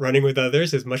that running with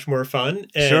others is much more fun,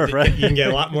 and you can get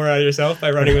a lot more out of yourself by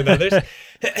running with others.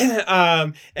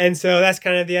 And so that's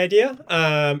kind of the idea.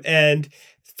 And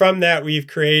from that, we've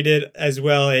created as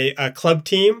well a club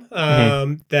team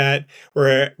that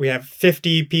we have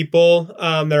 50 people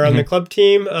that are on the club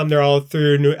team. They're all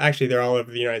they're all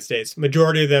over the United States.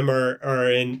 Majority of them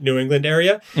are in New England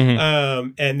area,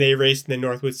 and they race in the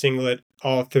Northwood Singlet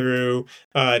all through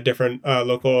different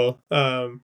local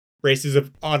races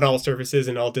on all surfaces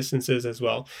and all distances as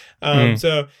well.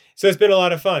 So it's been a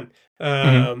lot of fun,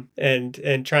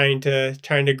 and trying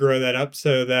to grow that up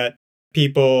so that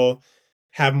people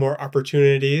have more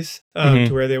opportunities to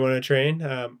where they want to train.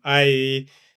 I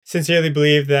sincerely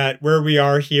believe that where we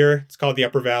are here, it's called the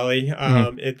Upper Valley,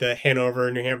 in the Hanover,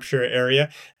 New Hampshire area,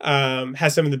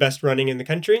 has some of the best running in the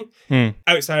country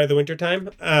outside of the wintertime.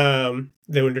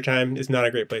 The wintertime is not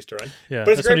a great place to run. Yeah,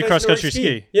 but it's that's when you cross country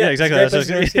ski. Yeah, exactly.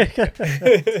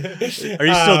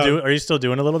 Are you still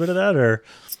doing a little bit of that, or?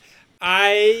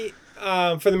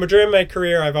 For the majority of my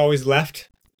career, I've always left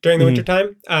during the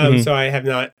wintertime. So I have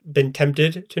not been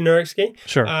tempted to Nordic ski.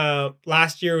 Sure.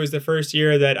 Last year was the first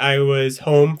year that I was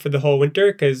home for the whole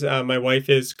winter because my wife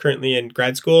is currently in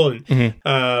grad school.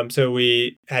 And so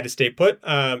we had to stay put.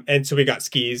 And so we got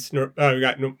skis. We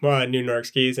got new Nordic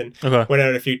skis and went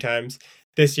out a few times.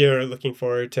 This year, looking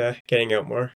forward to getting out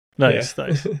more. Nice. So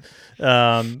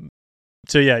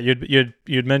yeah,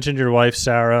 you'd mentioned your wife,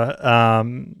 Sarah.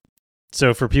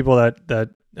 So for people that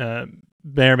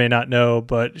may or may not know,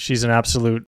 but she's an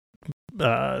absolute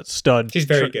stud. She's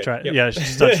very good. Yeah,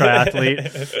 she's a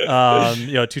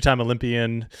triathlete. Two-time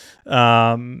Olympian.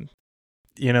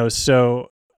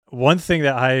 So one thing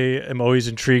that I am always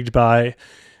intrigued by,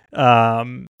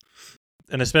 and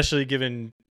especially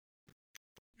given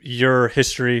your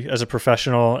history as a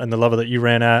professional and the level that you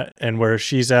ran at and where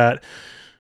she's at,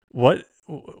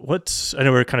 what's I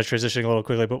know we're kind of transitioning a little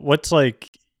quickly, but what's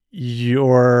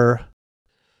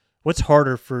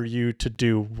harder for you to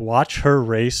do, watch her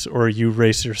race or you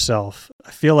race yourself? I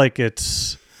feel like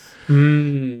it's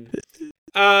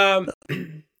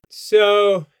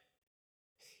so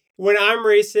when I'm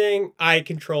racing, I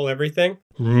control everything.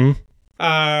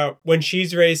 When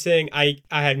she's racing, I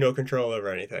have no control over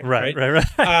anything. Right.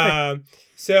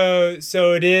 So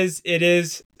it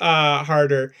is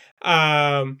harder.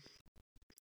 I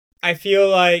feel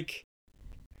like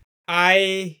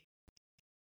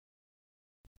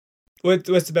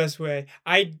what's the best way?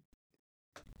 I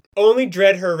only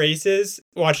dread her races,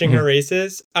 watching her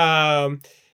races,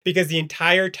 because the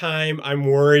entire time I'm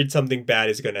worried something bad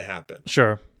is going to happen.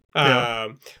 Sure.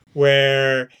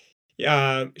 Where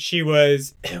she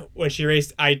was, when she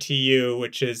raced ITU,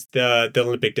 which is the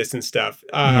Olympic distance stuff,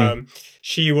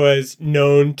 she was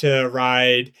known to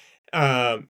ride,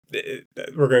 we're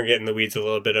going to get in the weeds a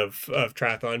little bit of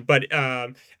triathlon, but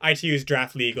ITU is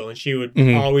draft legal, and she would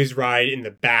always ride in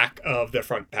the back of the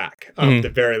front pack,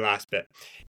 the very last bit,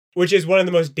 which is one of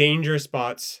the most dangerous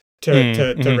spots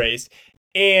to race.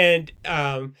 And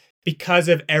because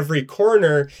of every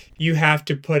corner, you have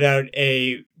to put out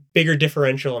a bigger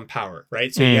differential in power,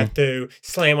 right? So you have to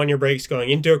slam on your brakes going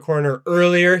into a corner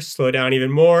earlier, slow down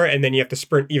even more, and then you have to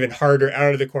sprint even harder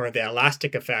out of the corner, the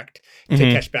elastic effect, to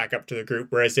catch back up to the group.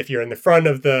 Whereas if you're in the front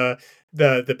of the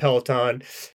peloton,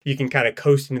 you can kind of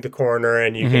coast into the corner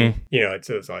and you can, it's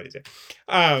a lot easier.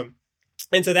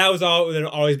 And so that would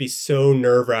always be so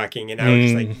nerve-wracking, and I would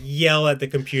just yell at the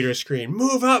computer screen,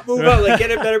 move up, like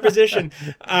get a better position.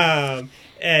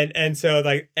 And so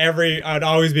I'd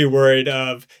always be worried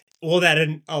of, will that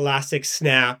elastic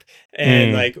snap,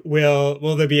 and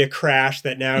will there be a crash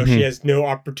that now she has no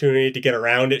opportunity to get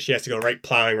around it? She has to go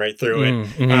plowing right through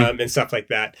it, and stuff like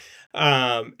that.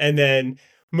 And then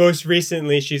most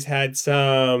recently she's had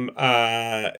some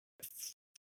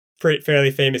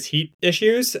fairly famous heat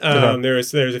issues. There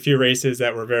was a few races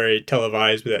that were very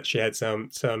televised, but that she had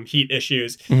some heat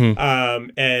issues.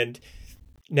 And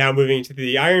now moving to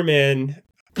the Ironman,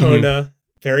 Kona,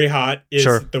 very hot, is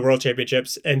the World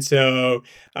Championships. And so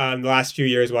the last few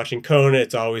years watching Kona,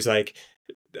 it's always like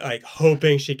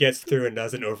hoping she gets through and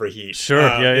doesn't overheat.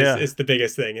 Is the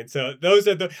biggest thing. And so those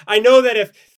are I know that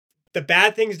if the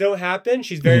bad things don't happen,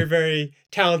 she's very, very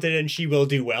talented and she will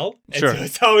do well. And so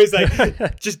it's always like,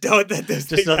 just don't let those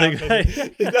things happen.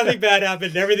 There's nothing bad happen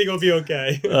and everything will be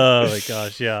okay. Oh my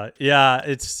gosh. Yeah. Yeah.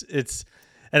 It's,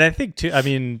 and I think too, I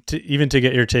mean, even to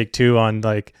get your take too on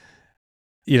like,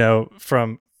 you know,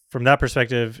 from that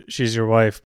perspective, she's your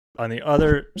wife. On the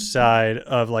other side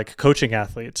of like coaching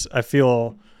athletes, I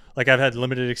feel like I've had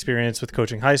limited experience with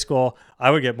coaching high school.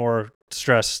 I would get more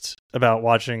stressed about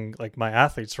watching like my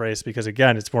athletes race because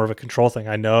again, it's more of a control thing.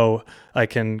 I know I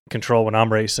can control when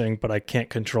I'm racing, but I can't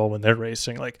control when they're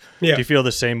racing. Like, do you feel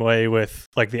the same way with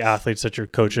like the athletes that you're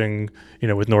coaching, you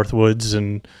know, with Northwoods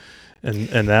and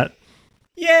that?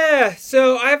 Yeah.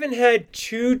 So I haven't had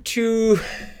too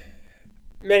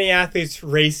many athletes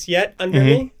race yet under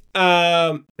me.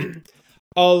 A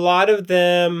lot of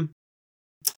them.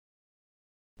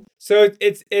 So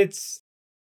it's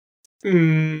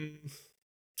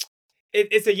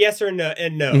a yes or no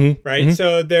and no, right?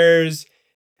 So there's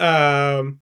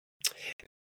what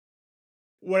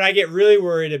I get really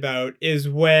worried about is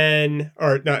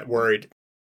not worried,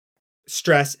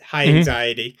 stress, high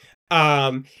anxiety,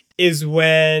 is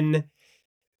when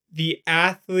the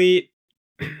athlete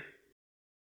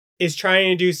is trying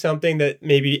to do something that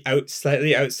maybe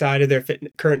slightly outside of their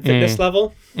current fitness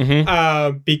level,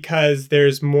 because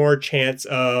there's more chance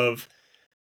of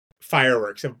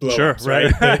fireworks, of blowups,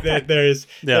 right? There's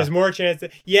more chance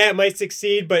that it might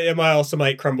succeed, but it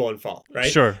might crumble and fall,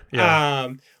 right?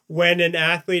 When an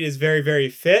athlete is very, very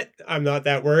fit, I'm not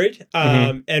that worried.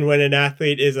 And when an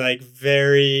athlete is like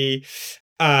very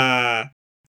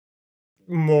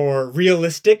more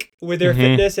realistic with their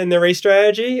fitness and their race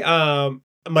strategy, I'm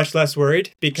much less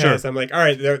worried because I'm like, all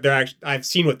right, they're actually, I've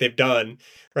seen what they've done,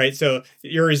 right? So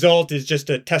your result is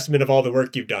just a testament of all the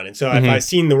work you've done. And so if I've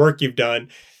seen the work you've done,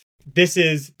 this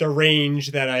is the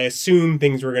range that I assume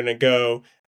things were going to go,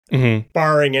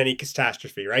 barring any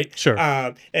catastrophe, right?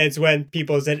 And it's when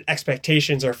people's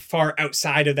expectations are far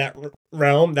outside of that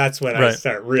realm, that's when I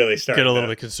start get a little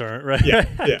bit concerned, right?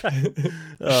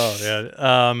 Oh,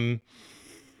 man.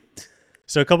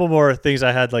 So a couple more things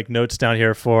I had like notes down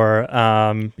here for,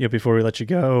 before we let you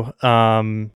go.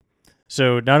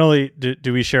 So not only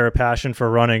do we share a passion for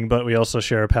running, but we also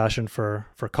share a passion for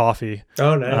coffee.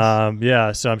 Oh,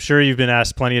 nice. So I'm sure you've been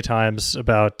asked plenty of times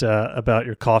about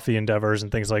your coffee endeavors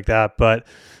and things like that. But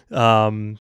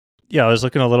I was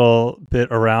looking a little bit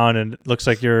around, and it looks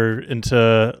like you're into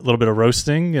a little bit of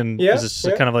roasting. And is this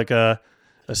kind of like a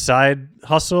side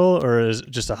hustle, or is it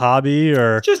just a hobby,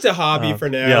 or just a hobby for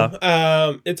now?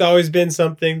 It's always been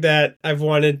something that I've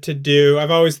wanted to do.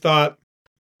 I've always thought,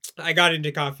 I got into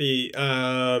coffee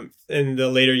in the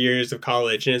later years of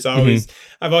college, and I've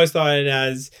always thought it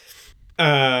as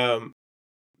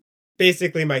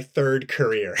basically my third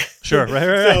career. Right.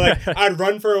 So like I'd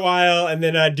run for a while and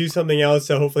then I'd do something else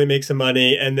to hopefully make some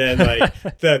money, and then like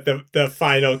the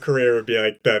final career would be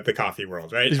like the coffee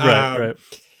world, right? Right.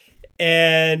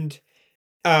 And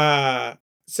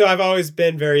so I've always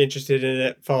been very interested in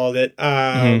it, followed it.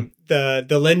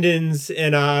 The Lindens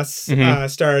and us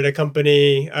started a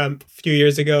company a few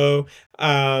years ago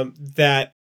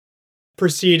that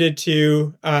proceeded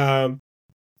to...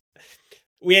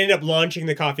 we ended up launching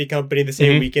the coffee company the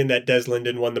same weekend that Des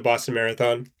Linden won the Boston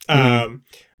Marathon.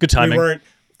 Good timing.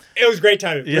 It was great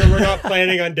timing. We're not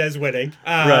planning on Des winning.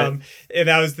 And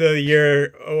that was the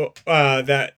year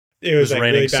that... It was like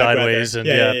raining really bad sideways,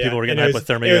 weather. and people were getting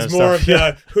hypothermia. It was more of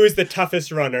the who's the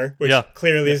toughest runner, which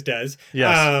clearly is Des.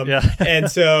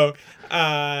 And so,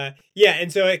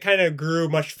 and so it kind of grew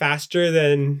much faster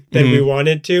than we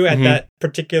wanted to at that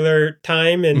particular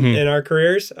time in our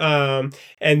careers.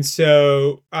 And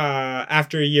so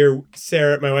after a year,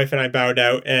 Sarah, my wife, and I bowed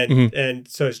out, and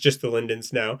so it's just the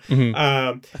Lindens now.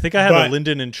 I think I have a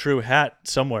Linden and True hat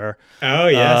somewhere. Oh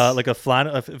yes, like a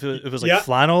flannel. It was like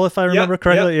flannel, if I remember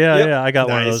correctly. Yeah. I got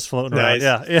one of those floating around.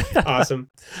 Yeah. Awesome.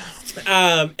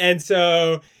 And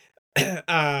so.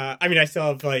 I mean, I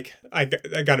still have I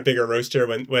got a bigger roaster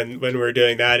when we were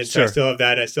doing that, and so I still have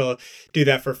that. And I still do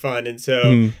that for fun, and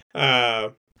so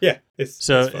it's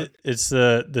fun. It's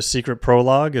the secret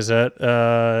prologue. Is that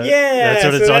that's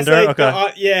what it's under?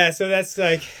 Okay. So that's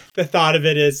like the thought of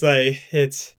it is like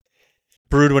it's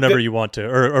brewed whenever you want to,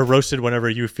 or roasted whenever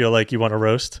you feel like you want to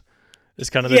roast. Is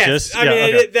kind of the gist. I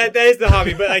mean, okay. that is the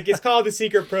hobby, but like it's called the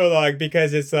secret prologue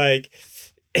because it's like,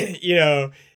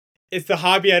 it's the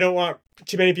hobby I don't want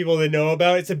too many people to know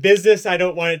about. It's a business. I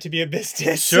don't want it to be a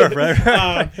business. Sure, right.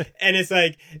 And it's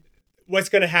like, what's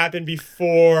going to happen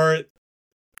before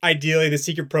ideally the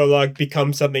secret prologue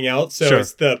becomes something else. So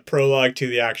it's the prologue to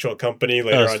the actual company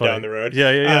later on down the road.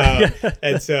 Yeah.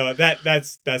 And so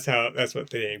that's what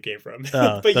the name came from.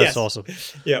 But that's awesome.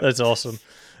 Yeah, that's awesome.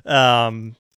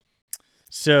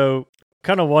 So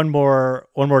kind of one more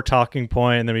talking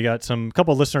point, and then we got some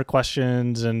couple listener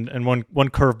questions and one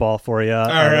curveball for you.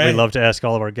 Right. We love to ask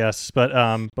all of our guests, but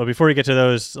before we get to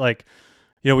those, like,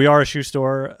 we are a shoe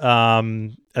store.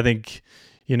 I think,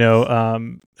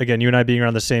 again, you and I being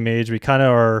around the same age, we kind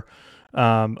of are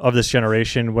of this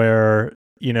generation where,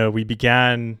 we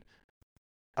began,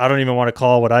 I don't even want to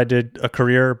call what I did a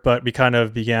career, but we kind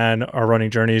of began our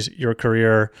running journeys, your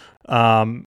career,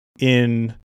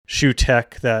 in shoe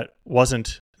tech that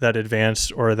wasn't that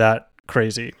advanced or that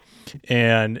crazy.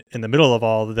 And in the middle of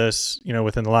all of this,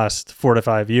 within the last 4 to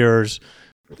 5 years,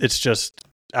 it's just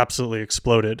absolutely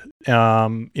exploded.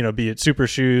 Be it super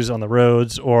shoes on the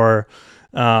roads or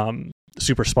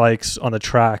super spikes on the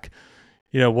track.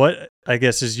 What I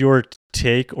guess is your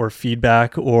take or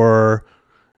feedback or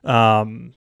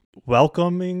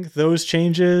welcoming those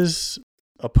changes,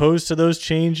 opposed to those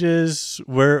changes?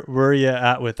 Where are you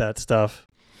at with that stuff?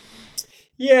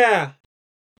 Yeah.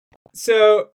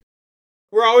 So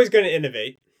we're always going to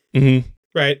innovate,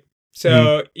 right?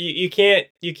 So you can't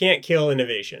kill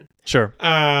innovation. Sure.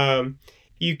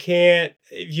 You can't.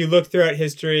 If you look throughout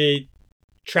history,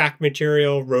 track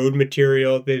material, road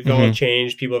material, they've all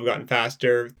changed. People have gotten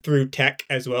faster through tech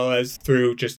as well as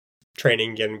through just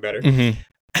training getting better.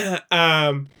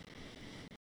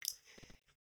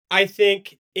 I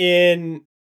think in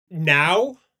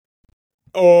now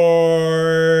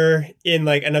or in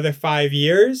like another 5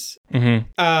 years, it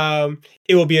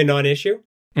will be a non-issue.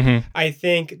 I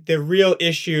think the real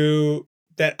issue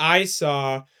that I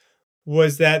saw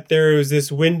was that there was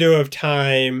this window of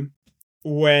time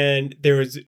when there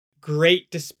was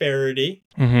great disparity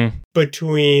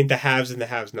between the haves and the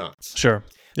have-nots. Sure.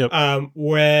 Yep.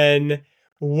 When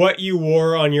what you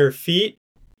wore on your feet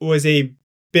was a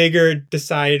bigger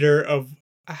decider of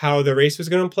how the race was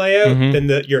going to play out than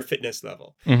your fitness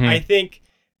level. I think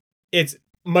it's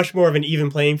much more of an even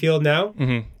playing field now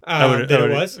than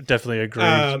it was. Definitely agree.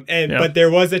 But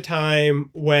there was a time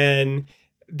when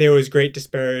there was great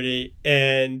disparity,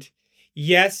 and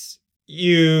yes,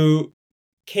 you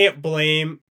can't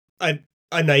blame a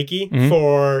Nike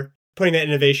for putting that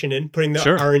innovation in, putting the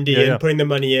R&D in, putting the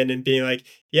money in, and being like,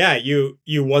 yeah, you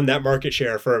won that market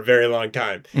share for a very long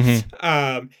time.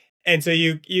 And so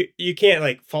you can't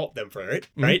like fault them for it,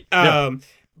 right?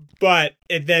 But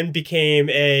it then became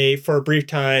for a brief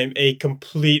time, a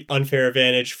complete unfair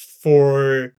advantage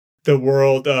for the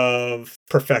world of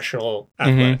professional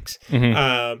athletics.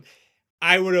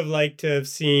 I would have liked to have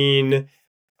seen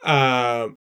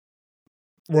World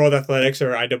Athletics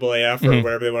or IAAF or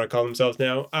whatever they want to call themselves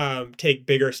now, take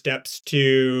bigger steps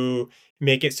to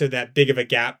make it so that big of a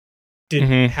gap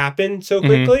didn't happen so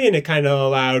quickly. And it kind of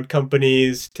allowed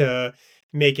companies to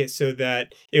make it so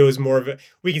that it was more of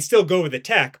we can still go with the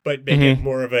tech, but make it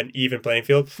more of an even playing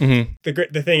field.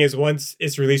 The thing is, once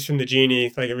it's released from the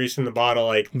genie, like it released from the bottle,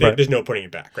 like there's no putting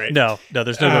it back, right? No,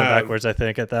 there's no going backwards, I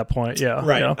think, at that point. Yeah.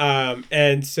 Right. Yeah.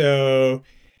 And so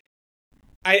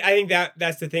I think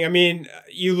that's the thing. I mean,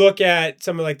 you look at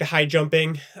some of like the high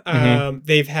jumping,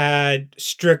 they've had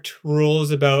strict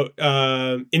rules about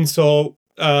insole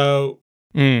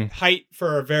height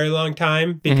for a very long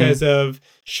time because of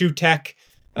shoe tech.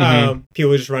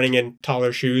 People were just running in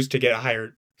taller shoes to get a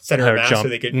higher center of mass jump. so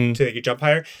they could jump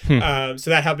higher. So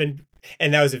that happened,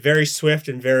 and that was a very swift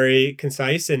and very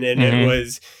concise, and it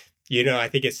was, I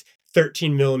think it's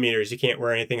 13 millimeters. You can't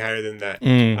wear anything higher than that.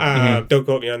 Don't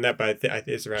quote me on that, but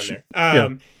it's around there.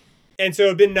 And so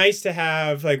it'd been nice to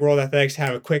have like World Athletics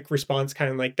have a quick response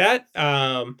kind of like that.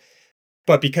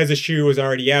 But because the shoe was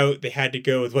already out, they had to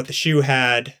go with what the shoe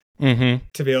had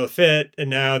to be able to fit.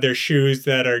 And now there's shoes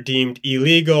that are deemed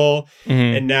illegal.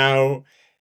 And now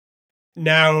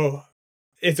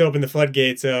it's opened the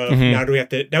floodgates of now we have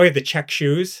to check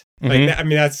shoes. Like that, I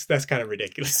mean, that's kind of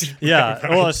ridiculous. Yeah.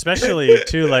 Well, especially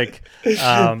too, like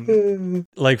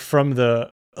from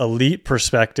the elite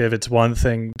perspective, it's one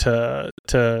thing to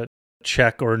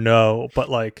check or know, but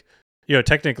like,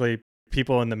 technically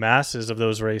people in the masses of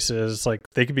those races, like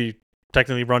they could be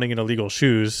technically running in illegal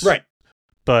shoes. Right.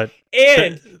 But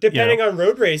depending on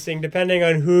road racing, depending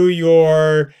on who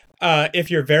your if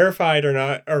you're verified or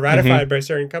not, or ratified by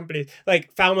certain companies,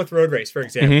 like Falmouth Road Race, for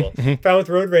example. Falmouth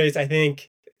Road Race, I think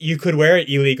you could wear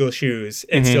illegal shoes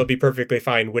and still be perfectly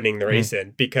fine winning the race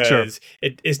in, because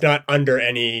it is not under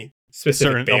any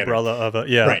specific certain banner. umbrella of it.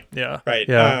 Yeah. Right. Yeah. Right.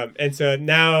 Yeah. And so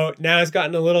now it's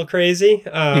gotten a little crazy.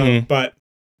 But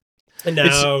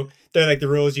now they're like the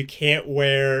rules: you can't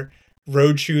wear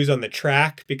road shoes on the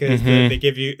track because they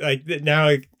give you like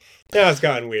now it's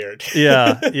gotten weird.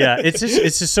 Yeah. It's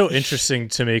just so interesting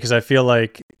to me, because I feel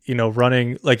like,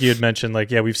 running, like you had mentioned,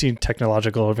 like, we've seen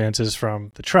technological advances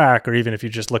from the track, or even if you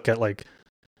just look at like,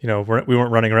 we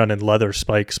weren't running around in leather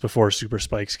spikes before super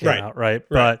spikes came out, right?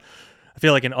 But I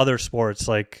feel like in other sports,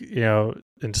 like,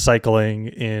 in cycling,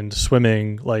 in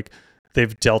swimming, like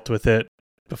they've dealt with it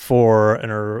before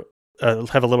and are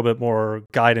have a little bit more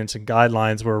guidance and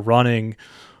guidelines. Where running,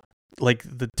 like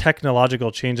the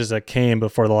technological changes that came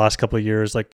before the last couple of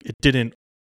years, like it didn't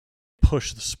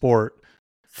push the sport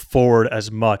forward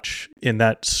as much in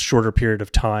that shorter period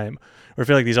of time. Or I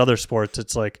feel like these other sports,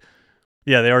 it's like,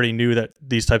 they already knew that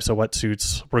these types of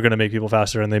wetsuits were going to make people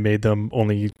faster, and they made them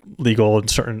only legal in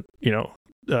certain,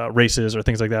 races or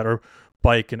things like that, or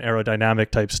bike and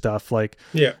aerodynamic type stuff. Like,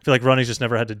 I feel like running's just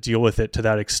never had to deal with it to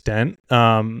that extent.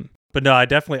 But no, I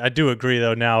do agree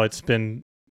though. Now it's been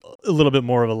a little bit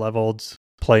more of a leveled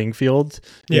playing field.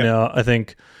 I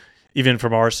think even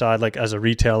from our side, like as a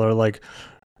retailer, like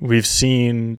we've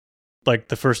seen like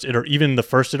the first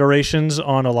iterations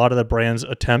on a lot of the brand's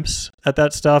attempts at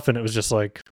that stuff, and it was just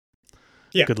like,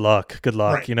 good luck. Right,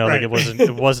 like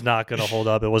it was not going to hold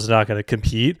up. It was not going to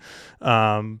compete.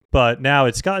 But now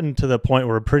it's gotten to the point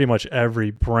where pretty much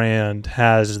every brand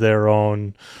has their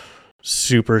own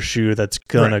super shoe that's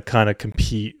gonna kind of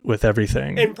compete with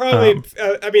everything. And probably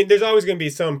there's always going to be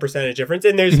some percentage difference,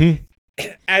 and there's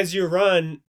as you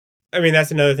run, that's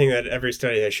another thing that every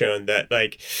study has shown, that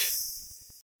like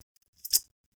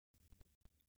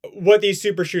what these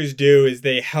super shoes do is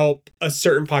they help a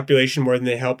certain population more than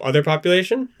they help other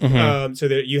population. So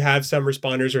that you have some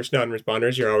responders or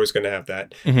non-responders, you're always going to have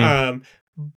that.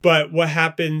 But what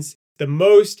happens the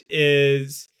most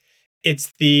is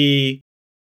it's the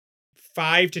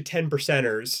 5 to 10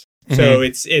 percenters. So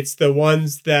it's the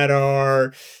ones that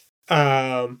are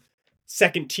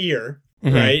second tier,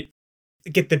 right?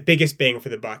 Get the biggest bang for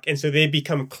the buck, and so they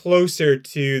become closer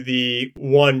to the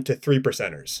 1 to 3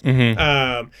 percenters.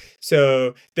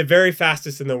 So the very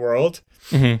fastest in the world,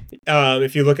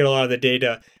 if you look at a lot of the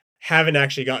data, haven't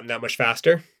actually gotten that much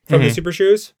faster from the super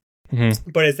shoes.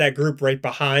 But it's that group right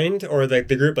behind, or like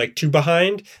the group like 2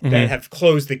 behind, that have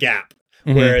closed the gap.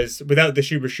 Whereas without the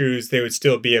super shoes, they would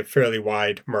still be a fairly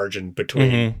wide margin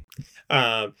between.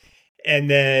 And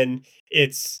then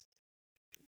it's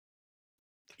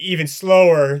even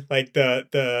slower, like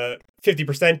the 50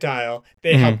 percentile,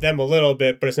 they help them a little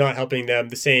bit, but it's not helping them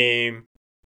the same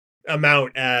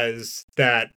amount as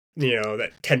that,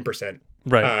 that 10%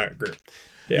 group.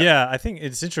 Yeah, I think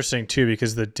it's interesting too,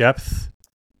 because the depth,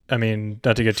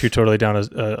 not to get too totally down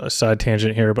a side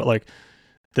tangent here, but like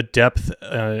the depth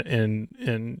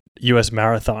in U.S.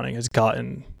 marathoning has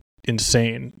gotten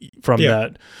insane from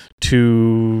that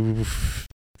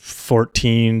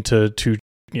 214 to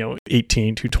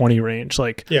 18, 220 range.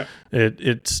 Like,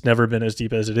 it's never been as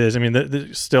deep as it is.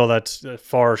 Still that's a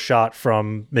far shot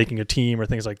from making a team or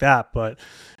things like that, but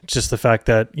just the fact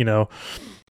that,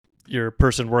 your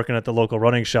person working at the local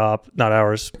running shop, not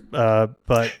ours,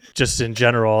 but just in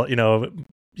general, you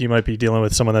might be dealing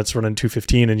with someone that's running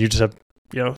 215, and you just have,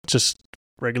 just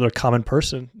regular common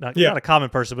person, not a common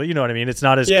person, but you know what I mean? It's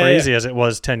not as crazy as it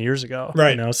was 10 years ago.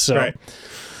 Right.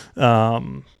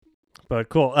 But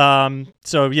cool.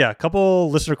 So a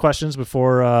couple listener questions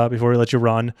before we let you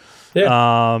run.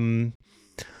 Yeah.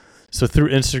 So through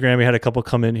Instagram, we had a couple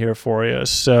come in here for you.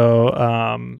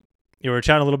 So, we were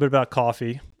chatting a little bit about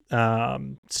coffee.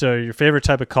 So your favorite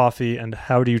type of coffee and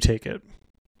how do you take it?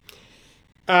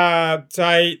 So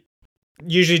I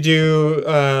usually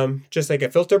do just like a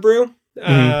filter brew.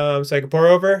 So I can pour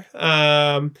over,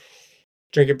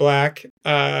 drink it black.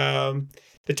 The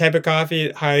type of coffee,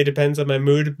 it highly depends on my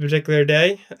mood a particular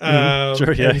day.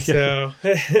 Sure, yeah. So,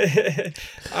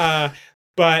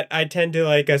 but I tend to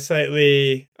like a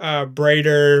slightly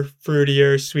brighter,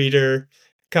 fruitier, sweeter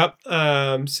cup.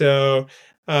 I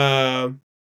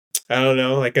don't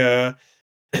know, like a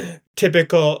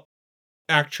typical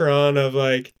Actron of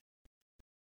like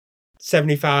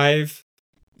 75.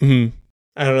 I don't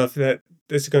know if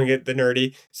this is going to get the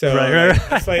nerdy. So like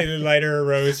slightly lighter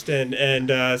roast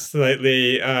and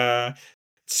slightly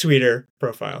sweeter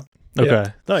profile.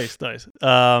 Okay. Yeah. Nice.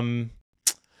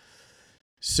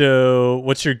 So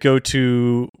what's your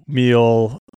go-to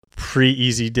meal pretty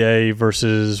easy day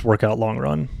versus workout long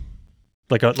run,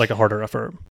 like a harder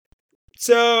effort?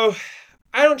 So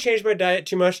I don't change my diet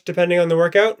too much depending on the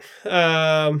workout.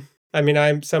 I mean,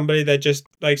 I'm somebody that just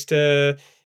likes to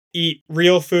eat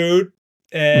real food,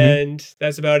 and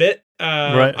that's about it.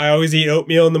 Right. I always eat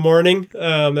oatmeal in the morning.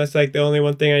 That's like the only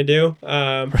one thing I do.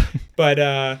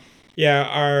 But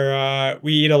yeah,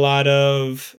 we eat a lot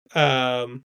of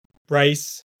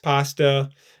rice, pasta,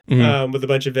 with a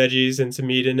bunch of veggies and some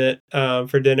meat in it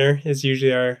for dinner is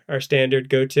usually our standard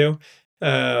go-to.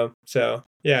 So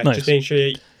yeah, Nice. just making sure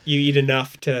you eat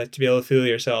enough to be able to fuel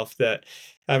yourself. That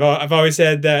I've always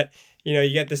said that,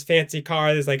 you get this fancy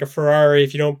car that's like a Ferrari.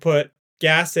 If you don't put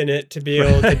gas in it to be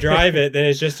able to drive it, then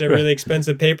it's just a really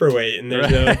expensive paperweight, and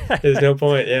there's no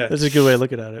point. Yeah, that's a good way of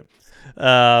looking at it.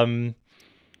 Have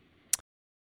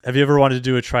you ever wanted to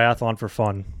do a triathlon for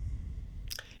fun?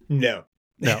 No.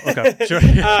 Okay, sure.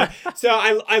 So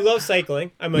I love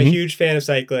cycling. I'm a huge fan of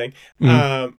cycling.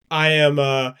 I am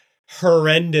a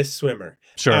horrendous swimmer.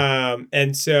 Sure.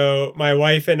 And so my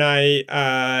wife and I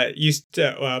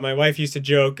my wife used to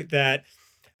joke that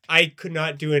I could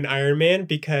not do an Ironman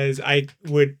because I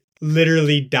would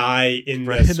literally die in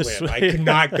the swim. I could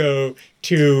not go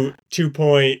to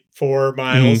 2.4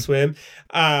 mile swim.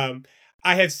 I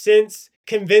have since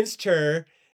convinced her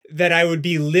that I would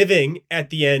be living at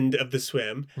the end of the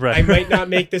swim. Right. I might not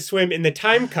make the swim in the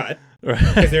time cut,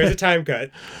 because there is a time cut,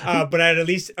 but I'd at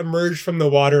least emerge from the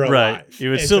water alive. Right. You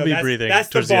would still be breathing. That's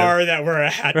the bar that we're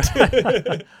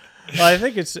at. Well, I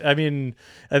think it's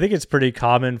pretty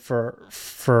common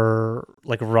for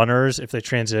like runners, if they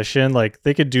transition, like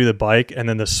they could do the bike and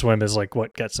then the swim is like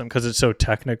what gets them, because it's so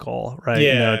technical, right?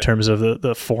 Yeah. In terms of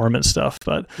the form and stuff.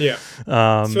 But yeah,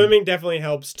 swimming definitely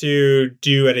helps to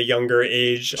do at a younger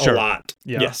age a lot.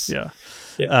 Yeah. Yes. Yeah.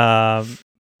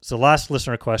 So last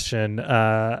listener question,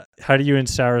 how do you and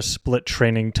Sarah split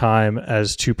training time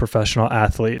as two professional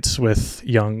athletes with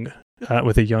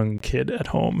a young kid at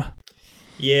home?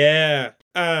 Yeah.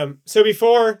 So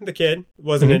before the kid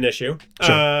wasn't an issue.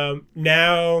 Sure.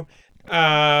 Now,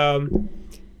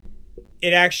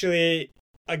 it actually,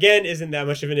 again, isn't that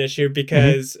much of an issue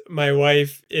because my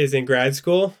wife is in grad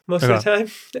school most of the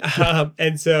time.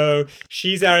 And so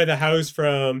she's out of the house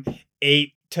from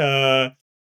 8 to,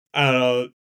 I don't know,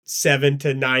 7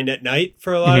 to 9 at night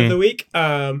for a lot of the week.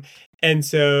 And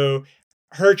so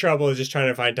her trouble is just trying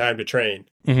to find time to train.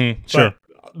 Sure. But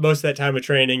most of that time of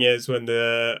training is when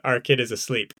our kid is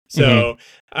asleep. So,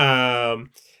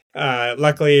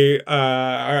 luckily,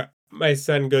 my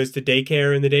son goes to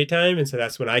daycare in the daytime, and so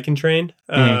that's when I can train.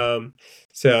 So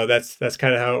that's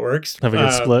kind of how it works. Have a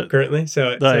good split currently. So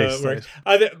it works.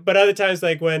 But other times,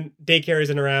 like when daycare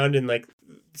isn't around, and like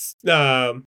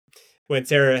when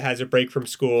Sarah has a break from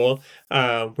school,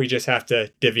 we just have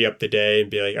to divvy up the day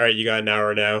and be like, all right, you got an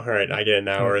hour now. All right, I get an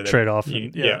hour. And trade off.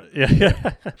 Yeah.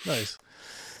 Nice.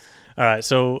 All right.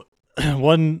 So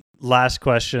one last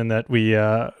question that we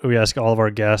ask all of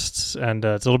our guests, and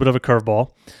it's a little bit of a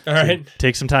curveball. All right. So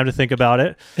take some time to think about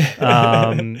it.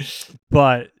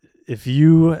 But if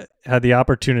you had the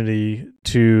opportunity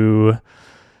to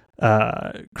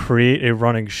create a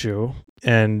running shoe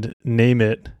and name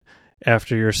it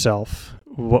after yourself,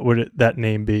 what would that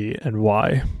name be and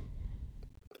why?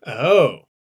 Oh.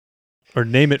 Or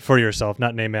name it for yourself,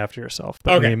 not name after yourself.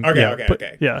 But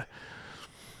Okay. Yeah.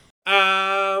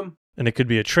 And it could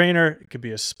be a trainer, it could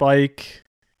be a spike,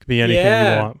 it could be anything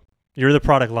you want. You're the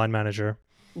product line manager.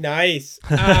 Nice.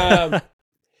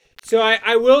 So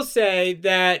I will say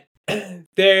that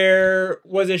there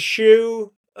was a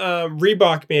shoe,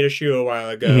 Reebok made a shoe a while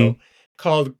ago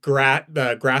called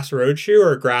the Grass Road shoe,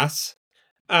 or Grass,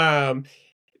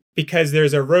 because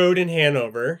there's a road in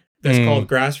Hanover that's called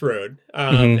Grass Road,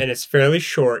 and it's fairly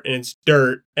short, and it's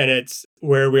dirt, and it's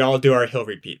where we all do our hill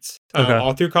repeats.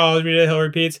 All through college, we did hill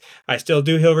repeats. I still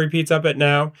do hill repeats up at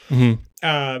now.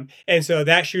 And so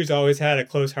that shoe's always had a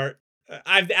close heart.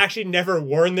 I've actually never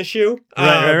worn the shoe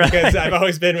because I've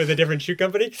always been with a different shoe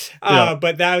company.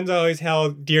 But that one's always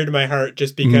held dear to my heart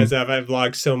just because I've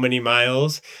logged so many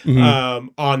miles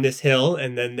on this hill,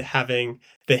 and then having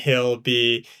the hill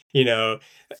be,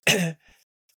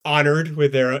 honored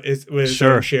with his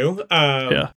own shoe.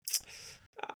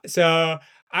 So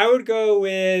I would go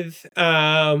with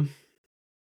I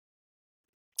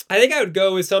think I would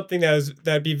go with something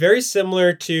that'd be very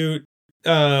similar to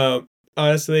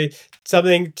honestly,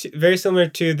 something very similar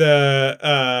to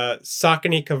the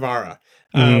Saucony Kavara,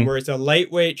 where it's a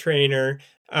lightweight trainer.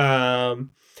 I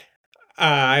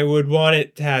would want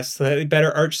it to have slightly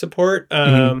better arch support.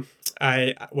 While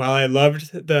I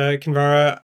loved the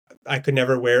Kavara I could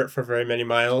never wear it for very many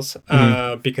miles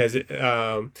because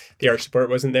the arch support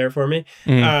wasn't there for me.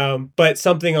 But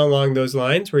something along those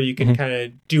lines where you can kind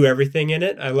of do everything in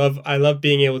it. I love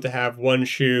being able to have one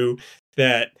shoe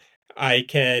that I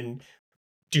can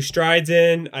do strides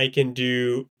in, I can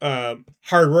do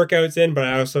hard workouts in, but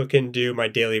I also can do my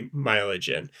daily mileage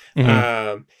in.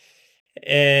 And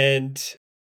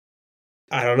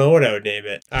I don't know what I would name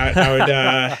it. I would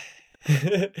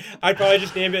I'd probably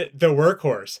just name it the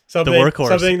Workhorse.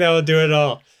 Something that will do it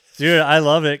all. Dude, I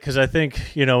love it because I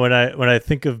think, you know, when I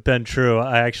think of Ben True,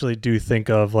 I actually do think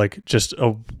of like just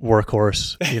a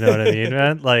workhorse. You know what I mean,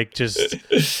 man? Like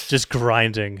just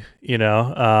grinding, you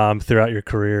know, throughout your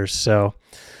career. So,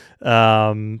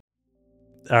 all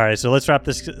right, so let's wrap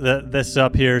this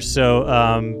up here.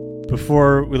 So,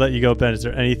 before we let you go, Ben, is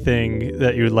there anything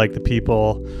that you would like the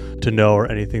people to know,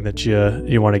 or anything that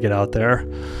you want to get out there?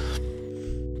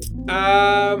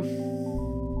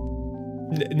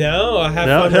 No,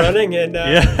 have fun running and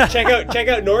check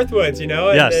out Northwoods, you know,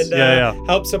 and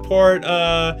help support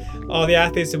all the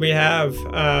athletes that we have.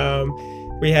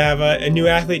 We have a new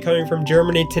athlete coming from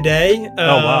Germany today.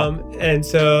 And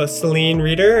so Celine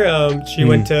Reeder, she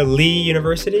went to Lee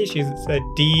University. She's a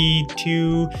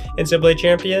D2 NCAA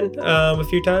champion a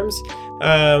few times.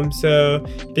 So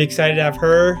be excited to have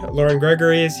her. Lauren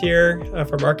Gregory is here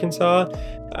from Arkansas.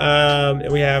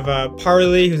 And we have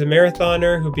Parley, who's a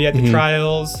marathoner, who'll be at the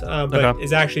trials, but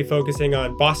is actually focusing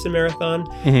on Boston Marathon.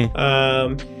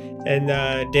 And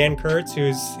Dan Kurtz,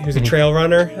 who's a trail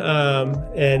runner.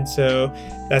 And so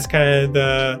that's kind of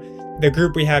the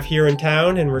group we have here in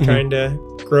town, and we're trying to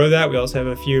grow that. We also have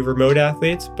a few remote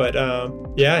athletes, but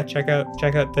check out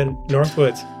the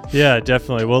Northwoods. Yeah,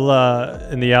 definitely. We'll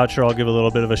in the outro, I'll give a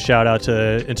little bit of a shout out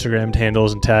to Instagram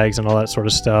handles and tags and all that sort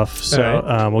of stuff.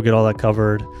 So we'll get all that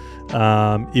covered.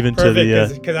 Even perfect, to the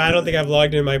because I don't think I've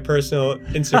logged in my personal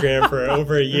Instagram for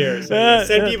over a year. So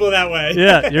send people that way.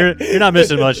 Yeah, you're not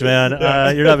missing much, man.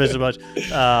 You're not missing much.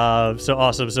 So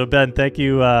awesome. So Ben, thank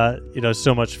you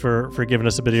so much for giving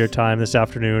us a bit of your time this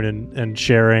afternoon and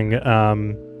sharing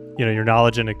your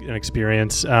knowledge and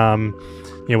experience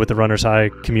with the Runners High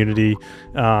community.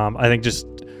 I think just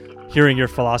hearing your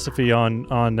philosophy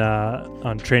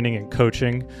on training and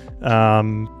coaching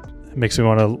makes me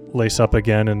want to lace up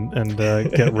again and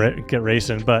get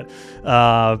racing. But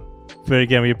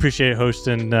again, we appreciate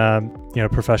hosting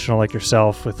professional like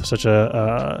yourself with such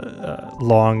a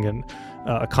long and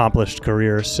accomplished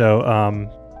career. So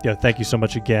thank you so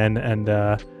much again, and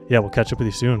we'll catch up with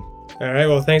you soon. All right.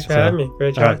 Well, thanks for having me.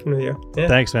 Great talking with you. Yeah.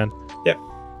 Thanks, man. Yep.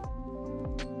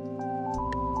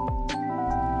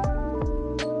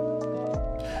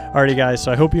 Alrighty, guys.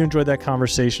 So I hope you enjoyed that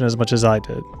conversation as much as I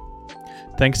did.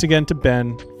 Thanks again to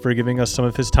Ben for giving us some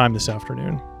of his time this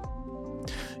afternoon.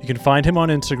 You can find him on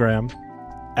Instagram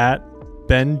at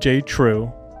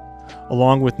BenJTrue,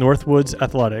 along with Northwoods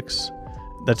Athletics.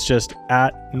 That's just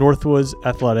at Northwoods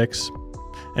Athletics,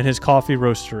 and his coffee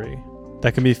roastery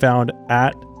that can be found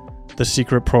at The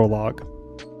Secret Prologue.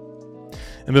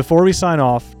 And before we sign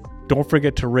off, don't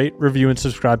forget to rate, review, and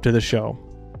subscribe to the show.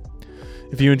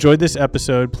 If you enjoyed this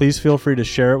episode, please feel free to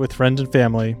share it with friends and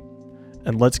family,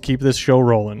 and let's keep this show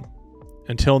rolling.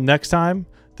 Until next time,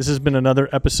 this has been another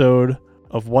episode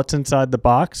of What's Inside the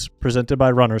Box, presented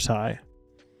by Runners High.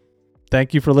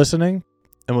 Thank you for listening,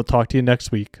 and we'll talk to you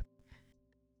next week.